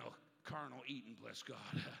 Carnal eating, bless God.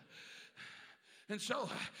 And so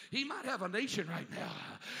he might have a nation right now,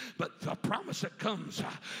 but the promise that comes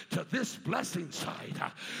to this blessing side,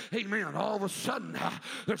 amen, all of a sudden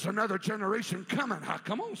there's another generation coming.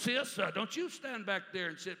 Come on, sis, don't you stand back there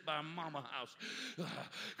and sit by mama house.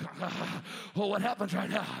 What happens right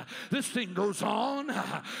now? This thing goes on.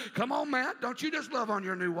 Come on, Matt, don't you just love on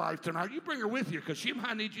your new wife tonight. You bring her with you because she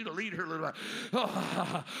might need you to lead her a little bit.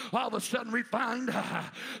 All of a sudden we find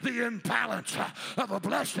the imbalance of a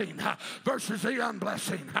blessing versus the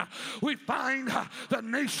unblessing. We find the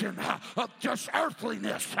nation of just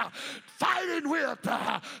earthliness fighting with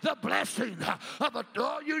the blessing of a.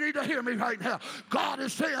 You need to hear me right now. God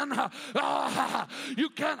is saying, you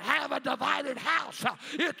can't have a divided house.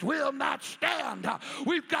 It will not stand.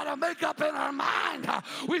 We've got to make up in our mind.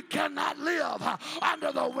 We cannot live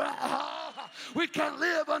under we can't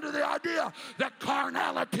live under the idea that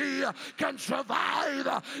carnality can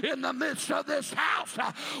survive in the midst of this house.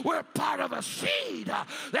 We're part of a seed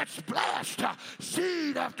that's blessed.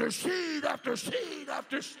 Seed after seed after seed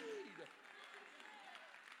after seed.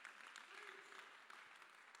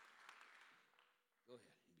 Go ahead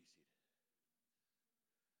and be seated.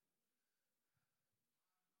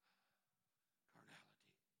 Carnality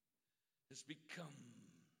has become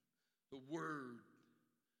the word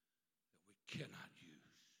that we cannot use.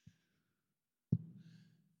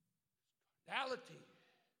 Carnality has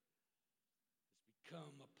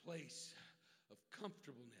become a place of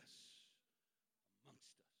comfortableness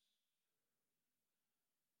amongst us.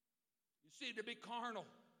 You see, to be carnal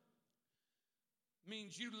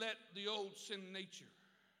means you let the old sin nature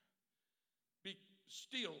be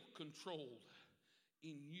still controlled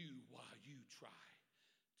in you while you try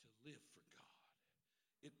to live for God.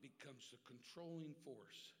 It becomes the controlling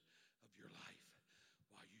force of your life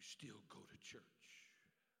while you still go to church.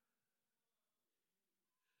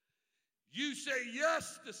 You say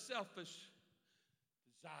yes to selfish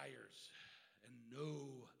desires and no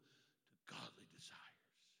to godly desires.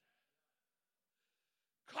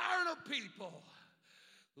 Carnal people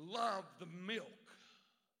love the milk.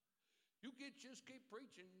 You just keep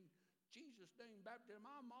preaching Jesus' name baptism.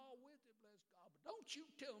 I'm all with it, bless God. But don't you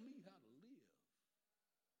tell me how to live.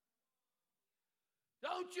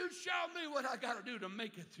 Don't you show me what I got to do to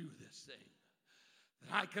make it through this thing.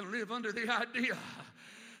 That I can live under the idea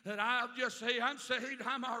that I'll just say, I'm saved,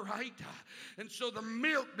 I'm all right. And so the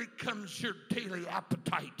milk becomes your daily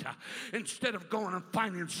appetite. Instead of going and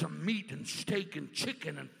finding some meat and steak and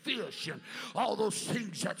chicken and fish and all those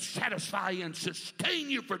things that satisfy and sustain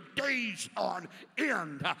you for days on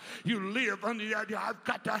end, you live under the idea, I've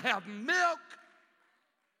got to have milk.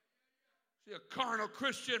 See, a carnal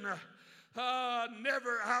Christian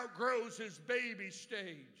never outgrows his baby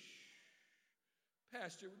stage.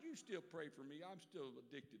 Pastor, would you still pray for me? I'm still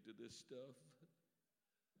addicted to this stuff.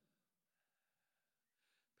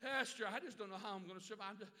 Pastor, I just don't know how I'm going to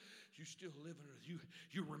survive. You still live under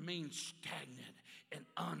you remain stagnant and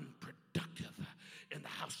unproductive in the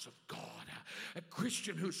house of God. A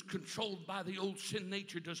Christian who's controlled by the old sin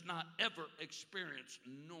nature does not ever experience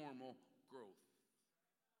normal growth.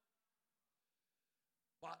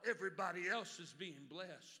 While everybody else is being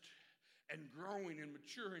blessed and growing and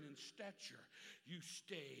maturing in stature, you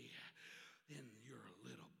stay in your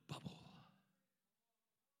little bubble.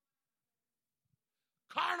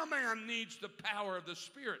 Carnal man needs the power of the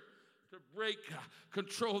Spirit to break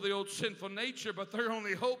control of the old sinful nature, but their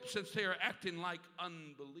only hope, since they are acting like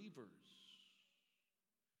unbelievers.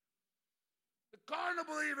 The carnal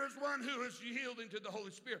believer is one who is yielding to the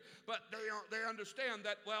Holy Spirit, but they understand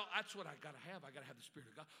that, well, that's what I got to have. I got to have the Spirit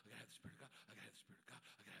of God. I got to have the Spirit of God. I got to have the Spirit of God.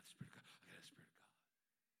 I got to have the Spirit of God. I got to have the Spirit of God.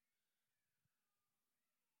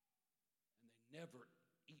 And they never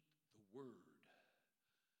eat the word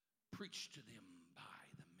preached to them by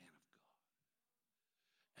the man of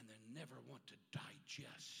God. And they never want to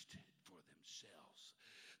digest it for themselves.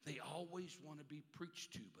 They always want to be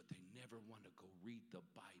preached to, but they never want to go read the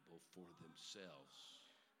Bible for themselves.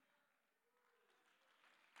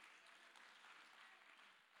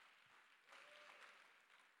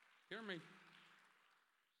 Hear me?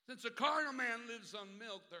 Since a carnal man lives on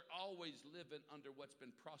milk, they're always living under what's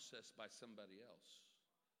been processed by somebody else.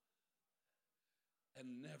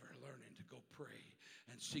 And never learning to go pray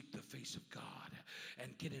and seek the face of God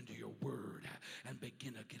and get into your word and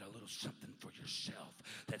begin to get a little something for yourself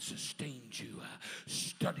that sustains you.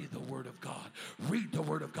 Study the word of God. Read the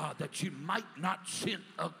word of God that you might not sin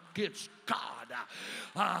against God.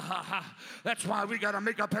 That's why we got to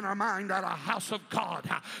make up in our mind that a house of God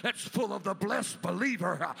that's full of the blessed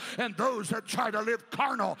believer and those that try to live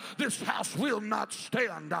carnal, this house will not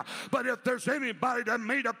stand. But if there's anybody that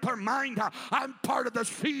made up their mind, I'm part of the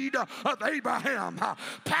seed of Abraham.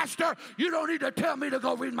 Pastor, you don't need to tell me to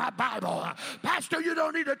go read my Bible. Pastor, you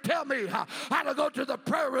don't need to tell me how to go to the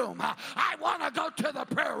prayer room. I want to go to the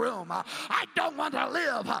prayer room. I don't want to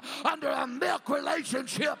live under a milk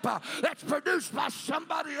relationship that's produced by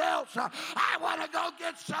somebody else. I want to go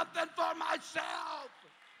get something for myself.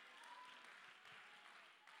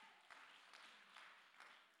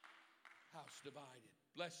 House divided.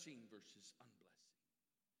 Blessing versus unblessing.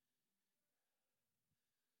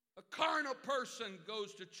 A carnal person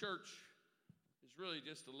goes to church is really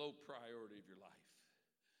just a low priority of your life.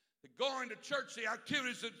 The going to church, the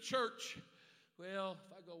activities of church, well,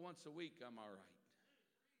 if I go once a week, I'm all right.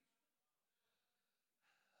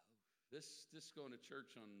 This going to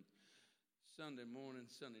church on Sunday morning,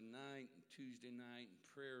 Sunday night, and Tuesday night, and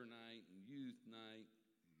prayer night, and youth night.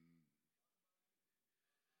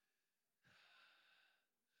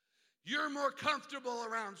 You're more comfortable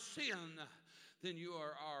around sin than you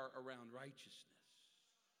are around righteousness.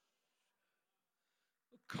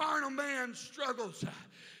 A carnal man struggles.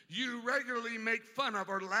 You regularly make fun of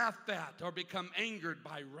or laugh at or become angered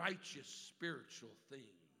by righteous spiritual things.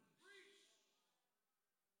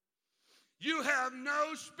 You have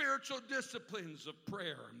no spiritual disciplines of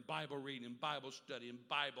prayer and Bible reading, Bible study, and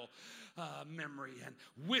Bible memory and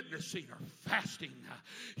witnessing or fasting.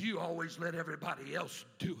 You always let everybody else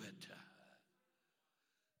do it.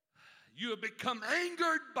 You have become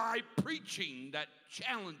angered by preaching that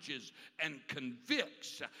challenges and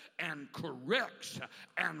convicts and corrects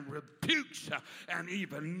and rebukes and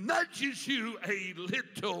even nudges you a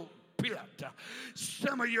little bit.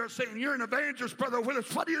 Some of you are saying, you're an evangelist, Brother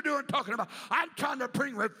Willis. What are you doing talking about? I'm trying to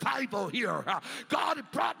bring revival here. God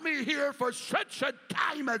brought me here for such a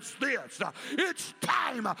time as this. It's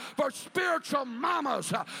time for spiritual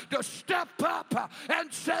mamas to step up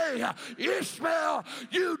and say, Ishmael,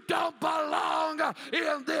 you don't belong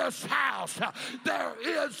in this house. There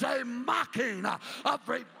is a mocking of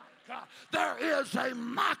revival. There is a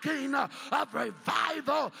mocking of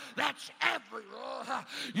revival that's everywhere.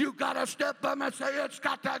 You got to step up and say, it's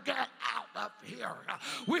got to get out of here.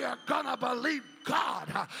 We are going to believe God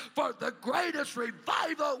for the greatest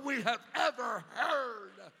revival we have ever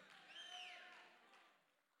heard.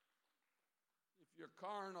 If you're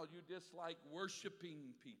carnal, you dislike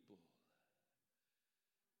worshiping people.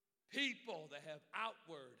 People that have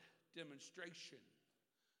outward demonstration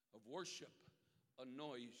of worship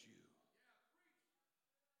annoys you.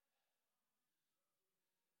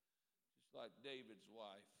 Just like David's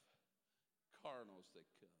wife, carnals that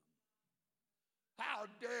come. How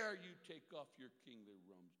dare you take off your kingly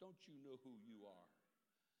robes? Don't you know who you are?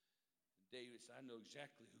 And David said, I know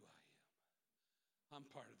exactly who I am. I'm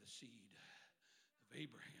part of the seed of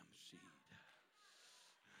Abraham's seed.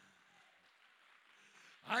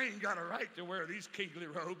 I ain't got a right to wear these kingly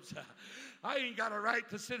robes. I ain't got a right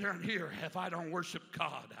to sit here and hear if I don't worship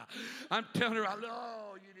God. I'm telling you,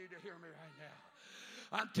 oh, you need to hear me right now.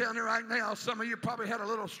 I'm telling you right now, some of you probably had a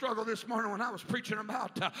little struggle this morning when I was preaching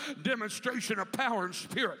about demonstration of power and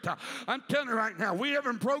spirit. I'm telling you right now, we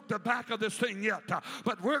haven't broke the back of this thing yet,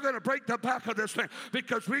 but we're going to break the back of this thing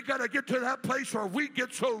because we got to get to that place where we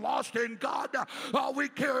get so lost in God, all we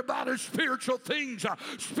care about is spiritual things,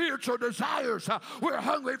 spiritual desires. We're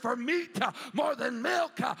hungry for meat more than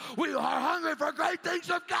milk. We are hungry for great things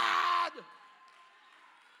of God.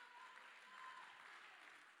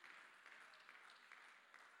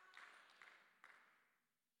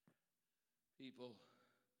 People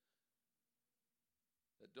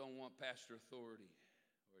that don't want pastor authority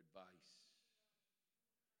or advice.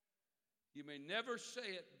 You may never say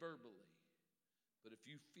it verbally, but if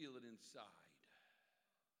you feel it inside,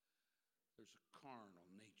 there's a carnal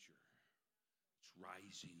nature that's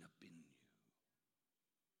rising up in you.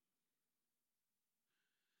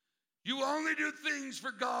 You only do things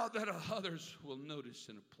for God that others will notice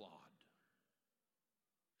and applaud.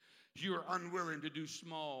 You are unwilling to do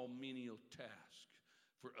small, menial tasks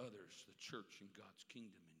for others, the church, and God's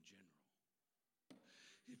kingdom in general.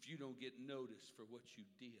 If you don't get noticed for what you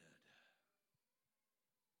did,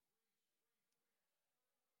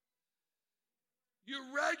 you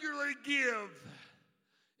regularly give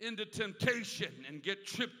into temptation and get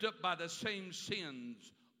tripped up by the same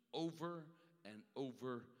sins over and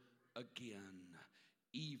over again,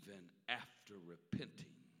 even after repenting.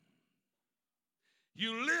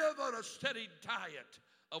 You live on a steady diet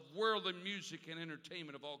of worldly music and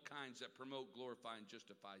entertainment of all kinds that promote, glorify, and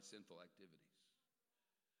justify sinful activities.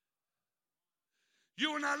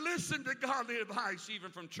 You will not listen to godly advice even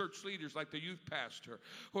from church leaders like the youth pastor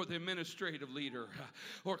or the administrative leader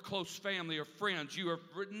or close family or friends. You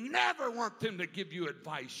never want them to give you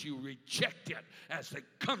advice. You reject it as they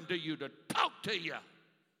come to you to talk to you.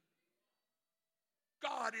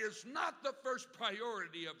 God is not the first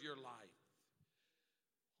priority of your life.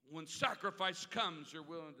 When sacrifice comes, you're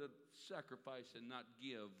willing to sacrifice and not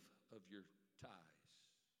give of your tithes.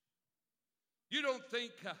 You don't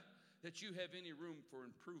think that you have any room for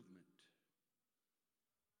improvement.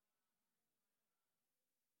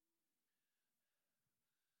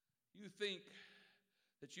 You think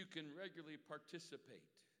that you can regularly participate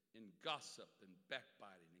in gossip and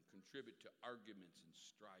backbiting and contribute to arguments and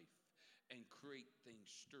strife and create things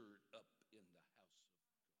stirred up in the house of God.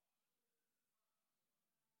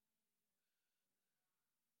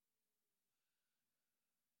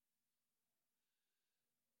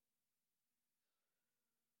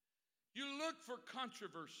 You look for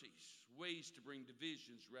controversies, ways to bring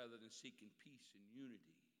divisions rather than seeking peace and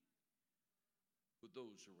unity with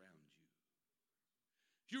those around you.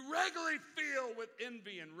 You regularly feel with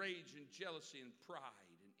envy and rage and jealousy and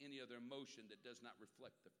pride and any other emotion that does not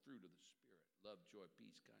reflect the fruit of the Spirit: love, joy,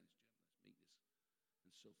 peace, kindness, gentleness, meekness,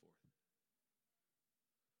 and so forth.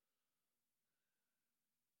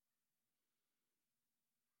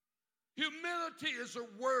 Humility is a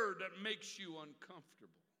word that makes you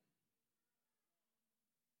uncomfortable.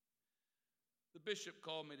 The bishop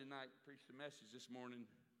called me tonight, preached a message this morning.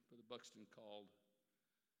 Brother Buxton called.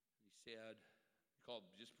 He said, he called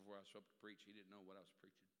just before I was up to preach. He didn't know what I was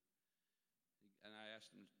preaching. And I asked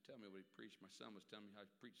him to tell me what he preached. My son was telling me how he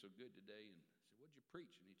preached so good today. And I said, what'd you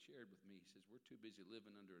preach? And he shared with me. He says, we're too busy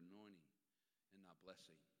living under anointing and not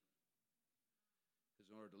blessing. Because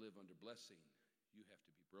in order to live under blessing, you have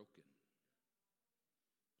to be broken.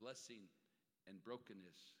 Blessing and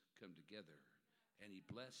brokenness come together. And he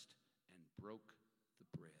blessed and broke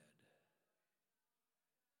the bread.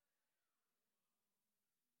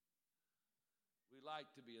 We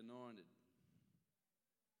like to be anointed.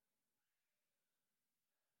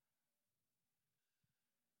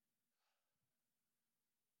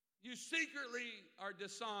 You secretly are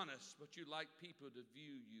dishonest, but you like people to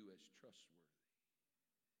view you as trustworthy.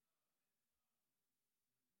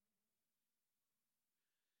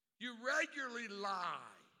 You regularly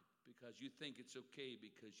lie because you think it's okay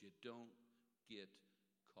because you don't get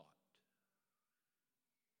caught.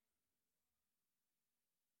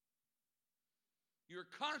 You're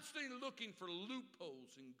constantly looking for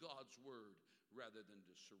loopholes in God's word rather than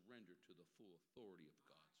to surrender to the full authority of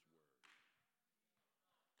God's word.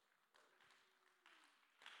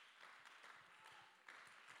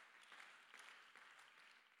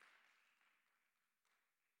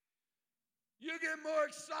 You get more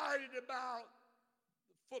excited about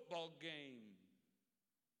the football game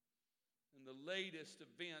and the latest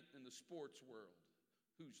event in the sports world,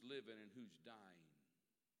 who's living and who's dying,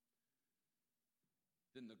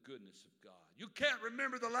 than the goodness of God. You can't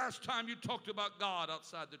remember the last time you talked about God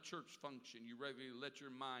outside the church function. You regularly let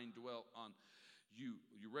your mind dwell on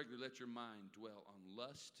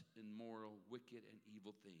lust, immoral, wicked, and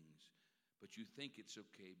evil things, but you think it's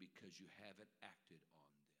okay because you haven't acted on them.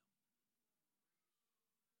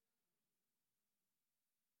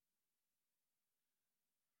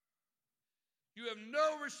 You have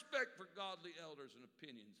no respect for godly elders and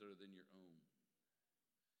opinions other than your own.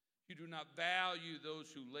 You do not value those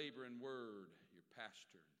who labor in word, your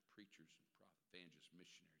pastor, and preachers, and prophets, evangelists,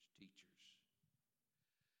 missionaries, teachers.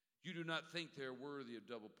 You do not think they are worthy of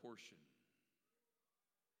double portion.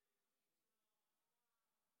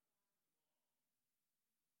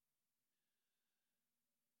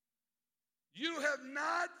 You have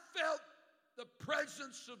not felt the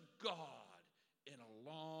presence of God in a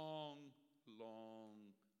long, long time.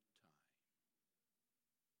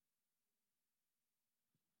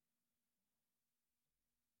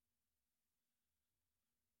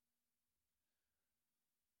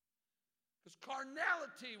 Because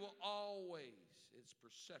carnality will always, its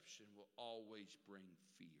perception will always bring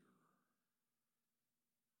fear.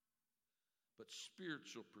 But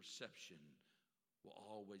spiritual perception will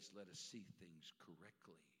always let us see things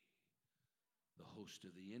correctly. The host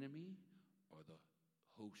of the enemy or the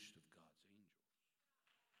host of God's angels.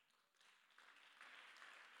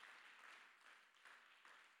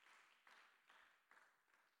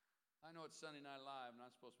 I know it's Sunday Night Live, and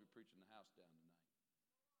I'm supposed to be preaching the house down tonight.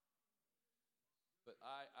 But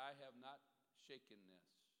I have not shaken this.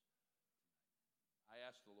 I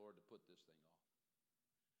asked the Lord to put this thing off.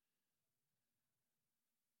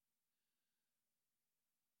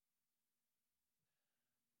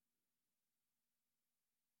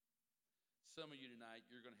 Some of you tonight,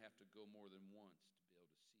 you're going to have to go more than once to be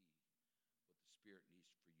able to see what the Spirit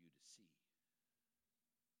needs for you to see.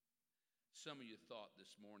 Some of you thought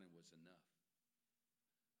this morning was enough.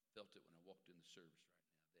 Felt it when I walked in the service right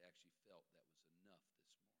now. They actually felt that was enough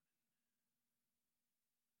this morning.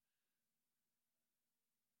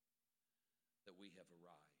 That we have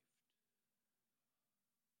arrived.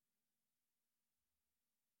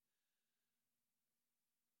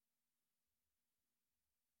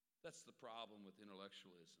 That's the problem with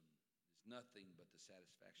intellectualism. It's nothing but the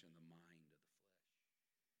satisfaction of the mind of the flesh,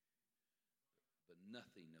 but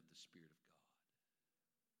nothing of the Spirit of God.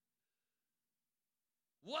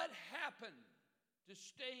 What happened to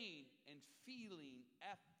staying and feeling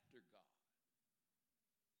after God?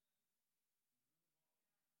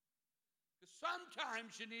 Because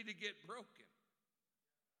sometimes you need to get broken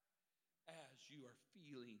as you are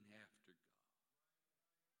feeling after God.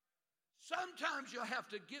 Sometimes you'll have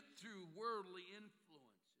to get through worldly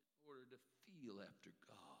influence in order to feel after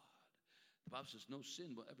God. The Bible says no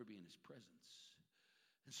sin will ever be in His presence.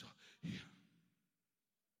 And so,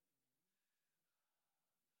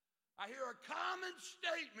 I hear a common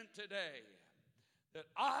statement today that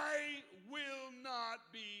I will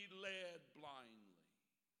not be led blindly.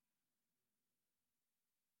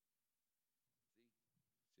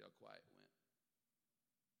 See how quiet it went?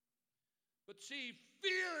 But see,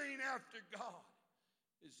 feeling after God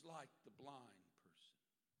is like the blind person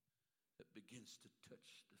that begins to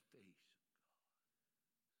touch the face of God.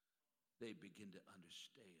 They begin to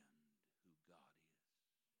understand who God is.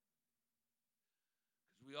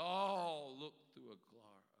 Because we all look through a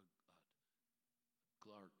glass.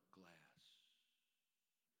 Because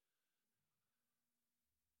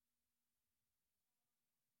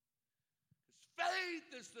faith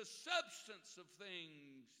is the substance of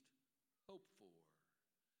things hoped for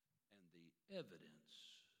and the evidence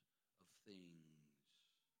of things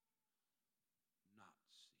not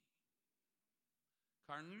seen.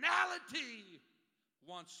 Carnality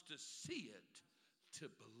wants to see it to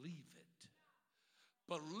believe it.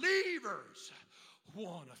 Believers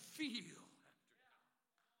want to feel.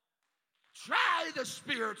 Try the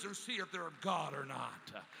spirits and see if they're of God or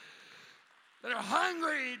not. That are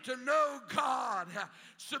hungry to know God,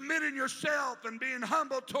 submitting yourself and being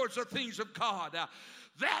humble towards the things of God.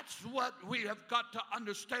 That's what we have got to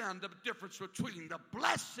understand, the difference between the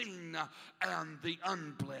blessing and the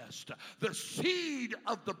unblessed. The seed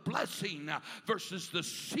of the blessing versus the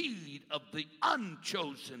seed of the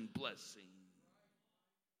unchosen blessing.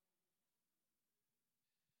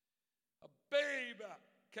 A babe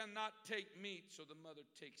cannot take meat, so the mother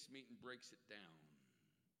takes meat and breaks it down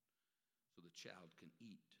so the child can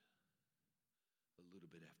eat a little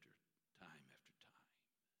bit after time.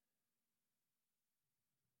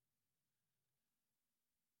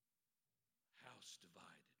 House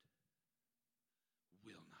divided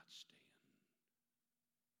will not stand.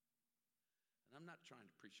 And I'm not trying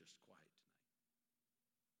to preach us quiet tonight.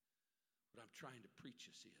 What I'm trying to preach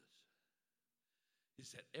us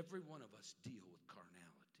is that every one of us deal with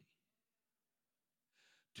carnality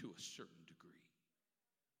to a certain degree.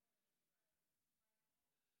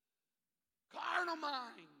 Carnal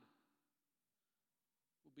mind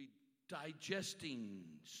will be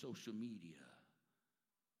digesting social media,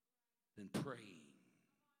 then praying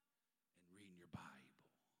and reading your Bible.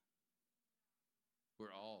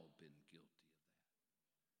 We're all been guilty of that.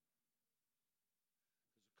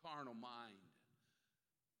 Because a carnal mind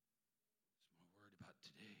is more worried about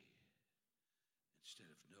today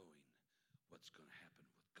instead of knowing what's going to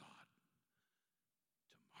happen with God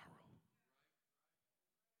tomorrow.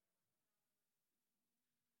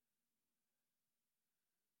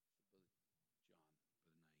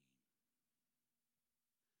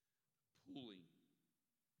 Pooling that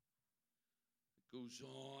goes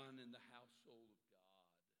on in the household of God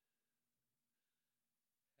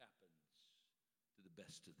happens to the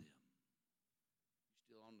best of them. You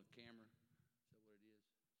still on the camera? Is that what it is?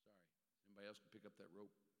 Sorry. Anybody else can pick up that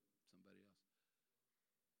rope? Somebody else?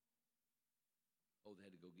 Oh, they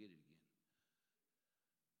had to go get it again.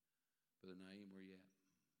 Brother Naeem, where you at?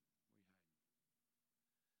 Where you hiding?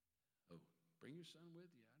 Oh, bring your son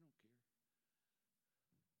with you. I don't care.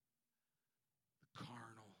 The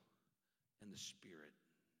carnal and the spirit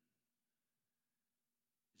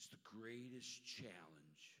is the greatest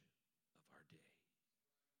challenge of our day.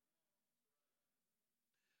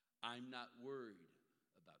 I'm not worried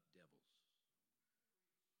about devils.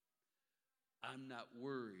 I'm not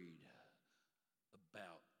worried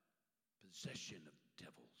about possession of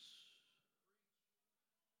devils.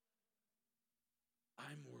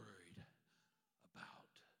 I'm worried about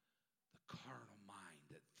the carnal mind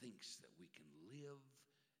that thinks that we can live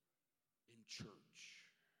in church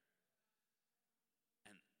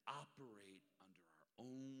and operate under our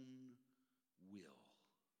own will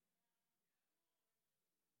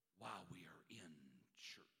while we are in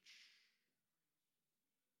church.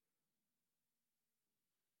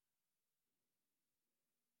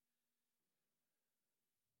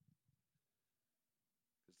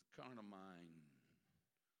 Because the carnal mind,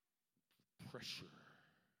 pressure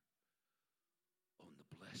on the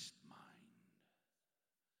blessed mind.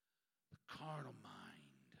 The carnal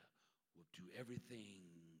mind will do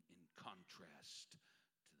everything in contrast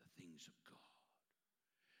to the things of God.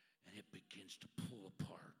 And it begins to pull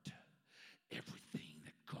apart everything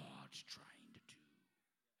that God's trying to do.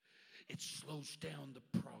 It slows down the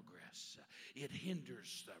progress. It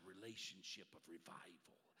hinders the relationship of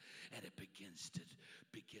revival. And it begins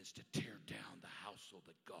to tear down the household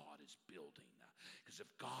that God is building. Because if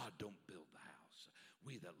God don't build the house,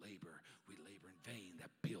 we labor in vain that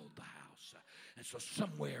build the house. And so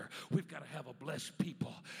somewhere we've got to have a blessed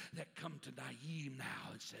people that come to Naeem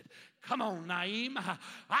now and said, come on, Naeem,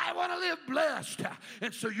 I want to live blessed.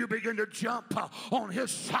 And so you begin to jump on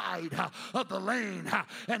his side of the lane,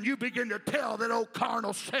 and you begin to tell that old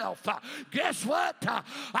carnal self, guess what?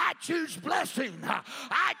 I choose blessing.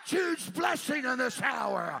 I choose blessing in this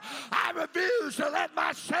hour. I refuse to let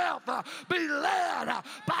myself be led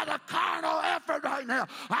by the carnal effort right now.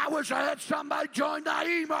 I wish I had somebody join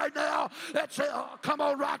Naeem right now that say, oh, come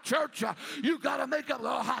on, Rock Church, you got to make up.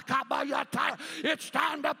 It's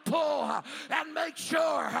time to pull and make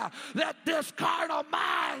sure that this carnal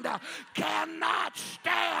mind cannot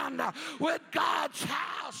stand with God's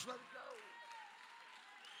house. Let's go.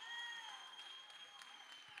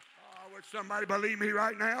 Oh, would somebody believe me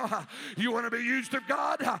right now? You want to be used of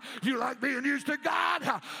God? You like being used of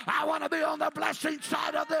God? I want to be on the blessing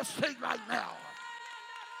side of this thing right now.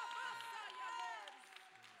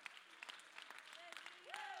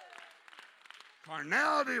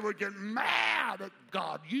 Carnality would get mad at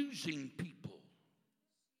God using people.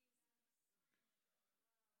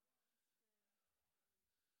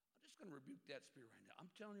 I'm just going to rebuke that spirit right now. I'm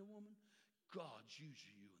telling you, woman, God's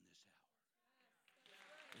using you in this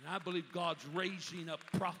hour. And I believe God's raising up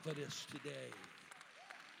prophetess today.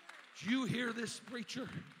 Do you hear this, preacher?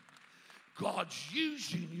 God's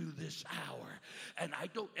using you this hour. And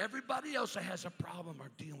everybody else that has a problem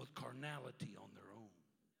are dealing with carnality on their own.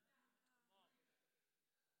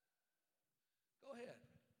 Go ahead.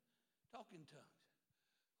 Talk in tongues.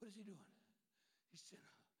 What is he doing? He said,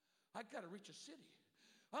 I got to reach a city.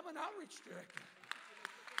 I'm an outreach director.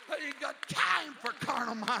 I ain't got time for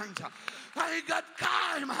carnal minds. I ain't got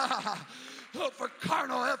time for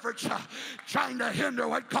carnal efforts trying to hinder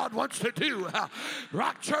what God wants to do.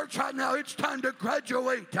 Rock Church, right now, it's time to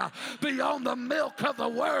graduate beyond the milk of the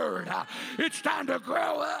Word. It's time to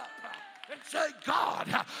grow up and say, God,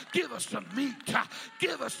 give us some meat.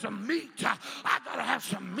 Give us some meat. I got to have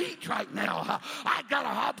some meat right now. I got to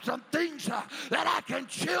have some things that I can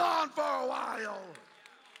chew on for a while.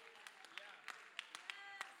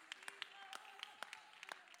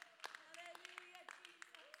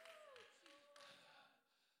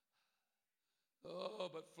 Oh,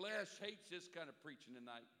 but flesh hates this kind of preaching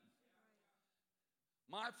tonight.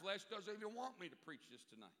 My flesh doesn't even want me to preach this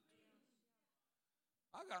tonight.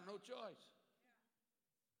 I got no choice.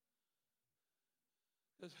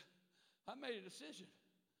 Because I made a decision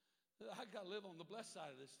that I got to live on the blessed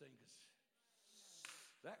side of this thing, because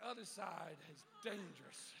that other side is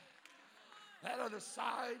dangerous. That other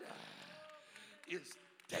side is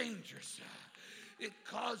dangerous. It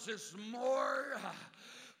causes more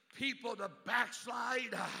people to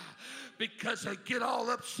backslide because they get all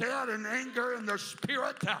upset and anger in their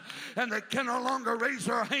spirit, and they can no longer raise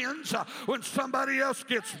their hands when somebody else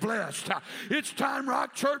gets blessed. It's time,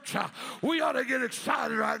 Rock Church, we ought to get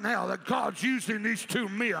excited right now that God's using these two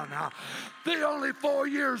men. They're only 4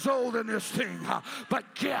 years old in this thing. But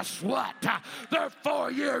guess what? They're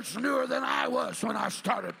 4 years newer than I was when I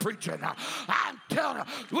started preaching. I'm telling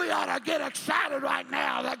you, we ought to get excited right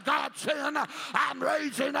now that God's saying, I'm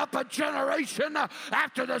raising up a generation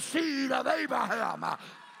after the seed of Abraham.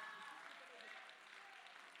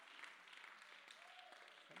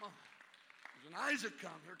 When Isaac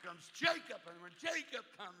comes, here comes Jacob. And when Jacob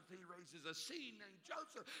comes, he raises a seed named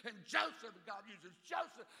Joseph. And Joseph, God uses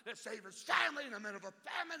Joseph to save his family in the middle of a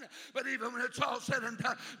famine. But even when it's all said and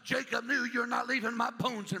done, Jacob knew, you're not leaving my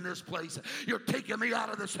bones in this place. You're taking me out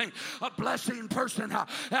of this thing. A blessing person,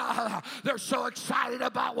 they're so excited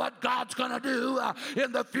about what God's going to do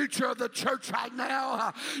in the future of the church right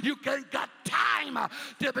now. You ain't got time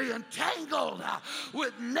to be entangled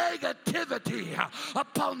with negativity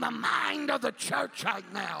upon the mind of the church right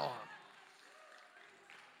now.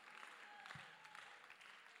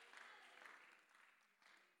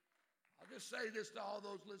 I'll just say this to all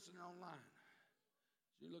those listening online.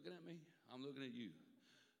 You're looking at me, I'm looking at you.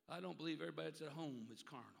 I don't believe everybody that's at home is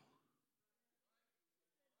carnal.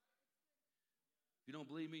 If you don't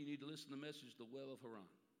believe me, you need to listen to the message, The Well of Haran.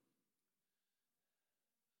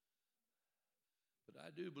 But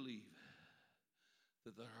I do believe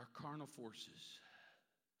that there are carnal forces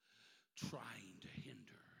trying to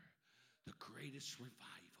hinder the greatest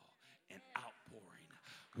revival and outpouring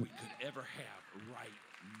we could ever have right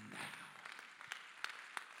now.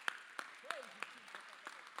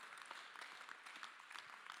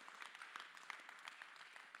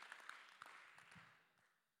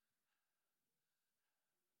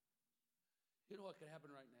 You know what could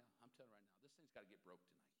happen right now? I'm telling you right now, this thing's got to get broke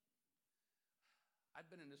tonight. I've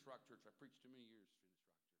been in this rock church. I preached too many years in this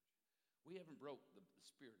rock church. We haven't broke the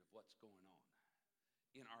spirit of what's going on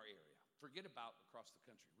in our area. Forget about across the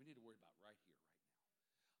country. We need to worry about right here, right now.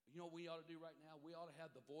 You know what we ought to do right now? We ought to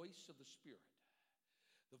have the voice of the Spirit,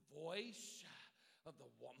 the voice of the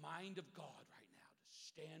mind of God right now to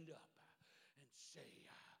stand up and say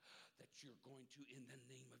that you're going to, in the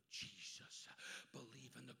name of Jesus,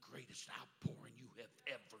 believe in the greatest outpouring you have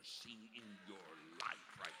ever seen in your life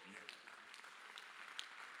right now.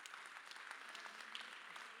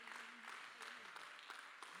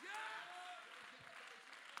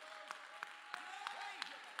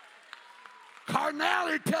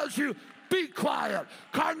 Carnality tells you, be quiet.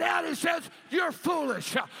 Carnality says, you're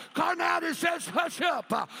foolish. Carnality says, hush up.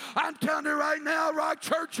 I'm telling you right now, Rock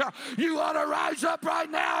Church, you ought to rise up right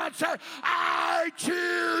now and say, I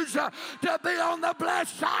choose to be on the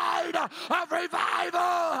blessed side of revival.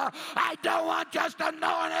 I don't want just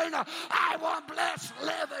anointing. I want blessed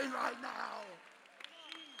living right now.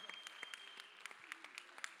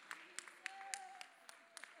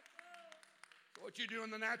 What you do in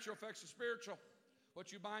the natural affects the spiritual.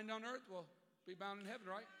 What you bind on earth will be bound in heaven,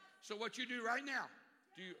 right? So what you do right now,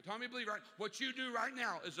 how many believe right? What you do right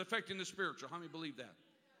now is affecting the spiritual. How many believe that?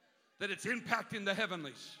 That it's impacting the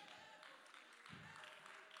heavenlies.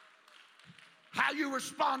 How you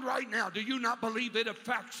respond right now, do you not believe it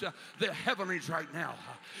affects the heavenlies right now?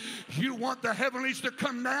 You want the heavenlies to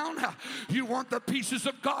come down? You want the pieces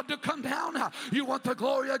of God to come down? You want the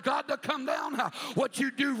glory of God to come down? What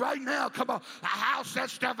you do right now, come on, a house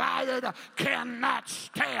that's divided cannot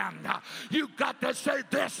stand. You got to say,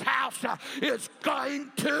 this house is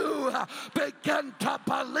going to begin to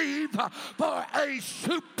believe for a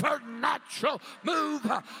supernatural move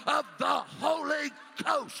of the Holy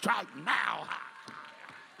Ghost right now.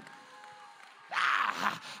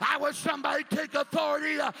 I wish somebody take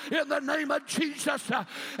authority in the name of Jesus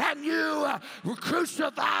and you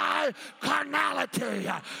crucify carnality,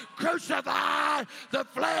 crucify the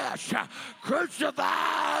flesh,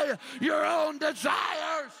 crucify your own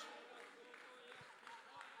desires.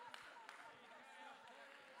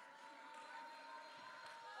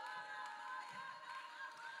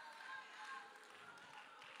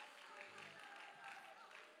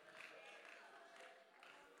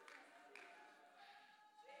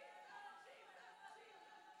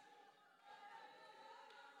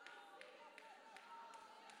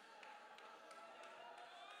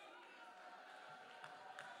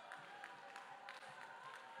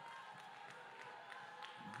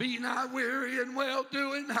 Be not weary in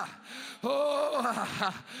well-doing.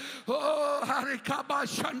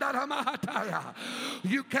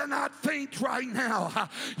 You cannot faint right now.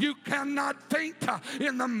 You cannot faint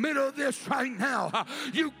in the middle of this right now.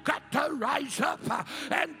 You got to rise up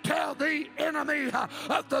and tell the enemy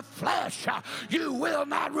of the flesh, you will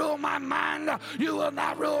not rule my mind. You will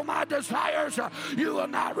not rule my desires. You will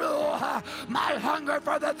not rule my hunger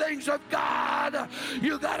for the things of God.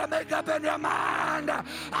 You got to make up in your mind,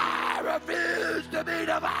 I refuse to be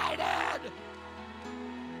divided.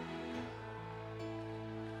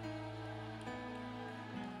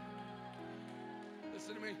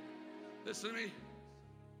 Listen to me. Listen to me.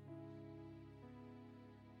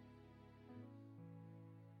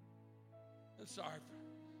 I'm sorry for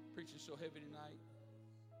preaching so heavy tonight.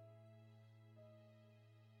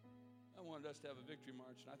 I wanted us to have a victory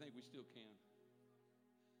march, and I think we still can.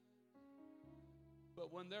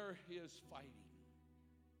 But when there is fighting,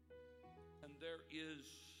 and there is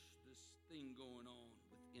this thing going on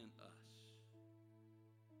within us,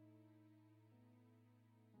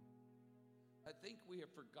 I think we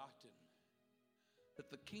have forgotten that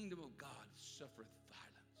the kingdom of God suffereth violence.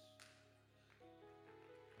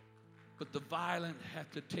 But the violent have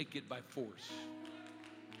to take it by force.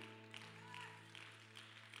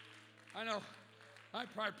 I know I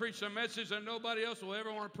probably preach a message that nobody else will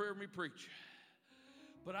ever want to hear me preach.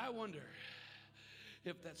 But I wonder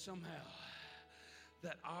if that somehow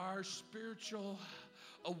that our spiritual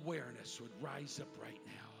awareness would rise up right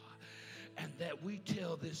now, and that we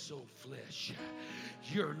tell this old flesh,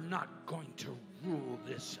 you're not going to rule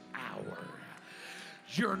this hour.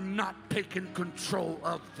 You're not taking control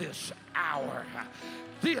of this hour.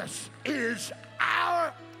 This is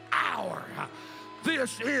our hour.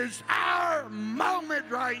 This is our moment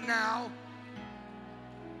right now.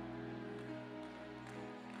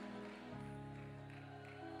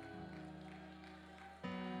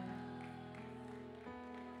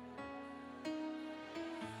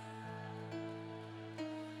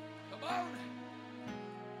 Come on.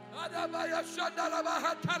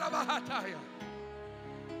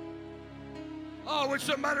 Oh, with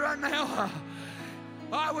somebody right now.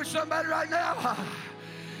 Oh, with somebody right now.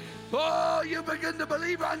 Oh, you begin to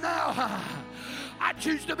believe right now. I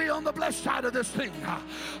choose to be on the blessed side of this thing.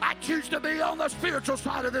 I choose to be on the spiritual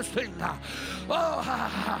side of this thing.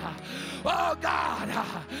 Oh, God.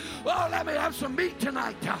 Oh, let me have some meat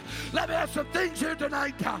tonight. Let me have some things here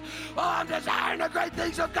tonight. Oh, I'm desiring the great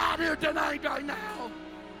things of God here tonight, right now.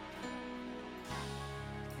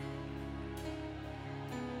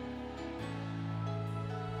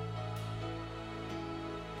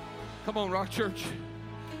 Come on, Rock Church.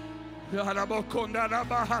 Come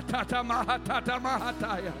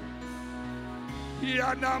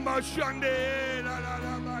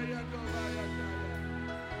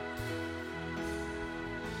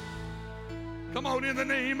on, in the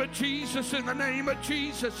name of Jesus, in the name of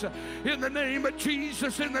Jesus, in the name of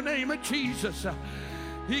Jesus, in the name of Jesus.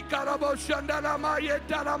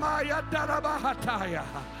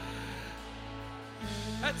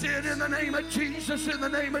 That's it, in the name of Jesus, in the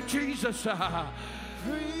name of Jesus.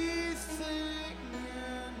 Everything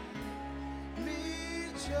in me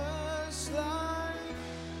just like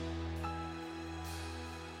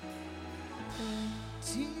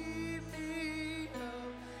tears.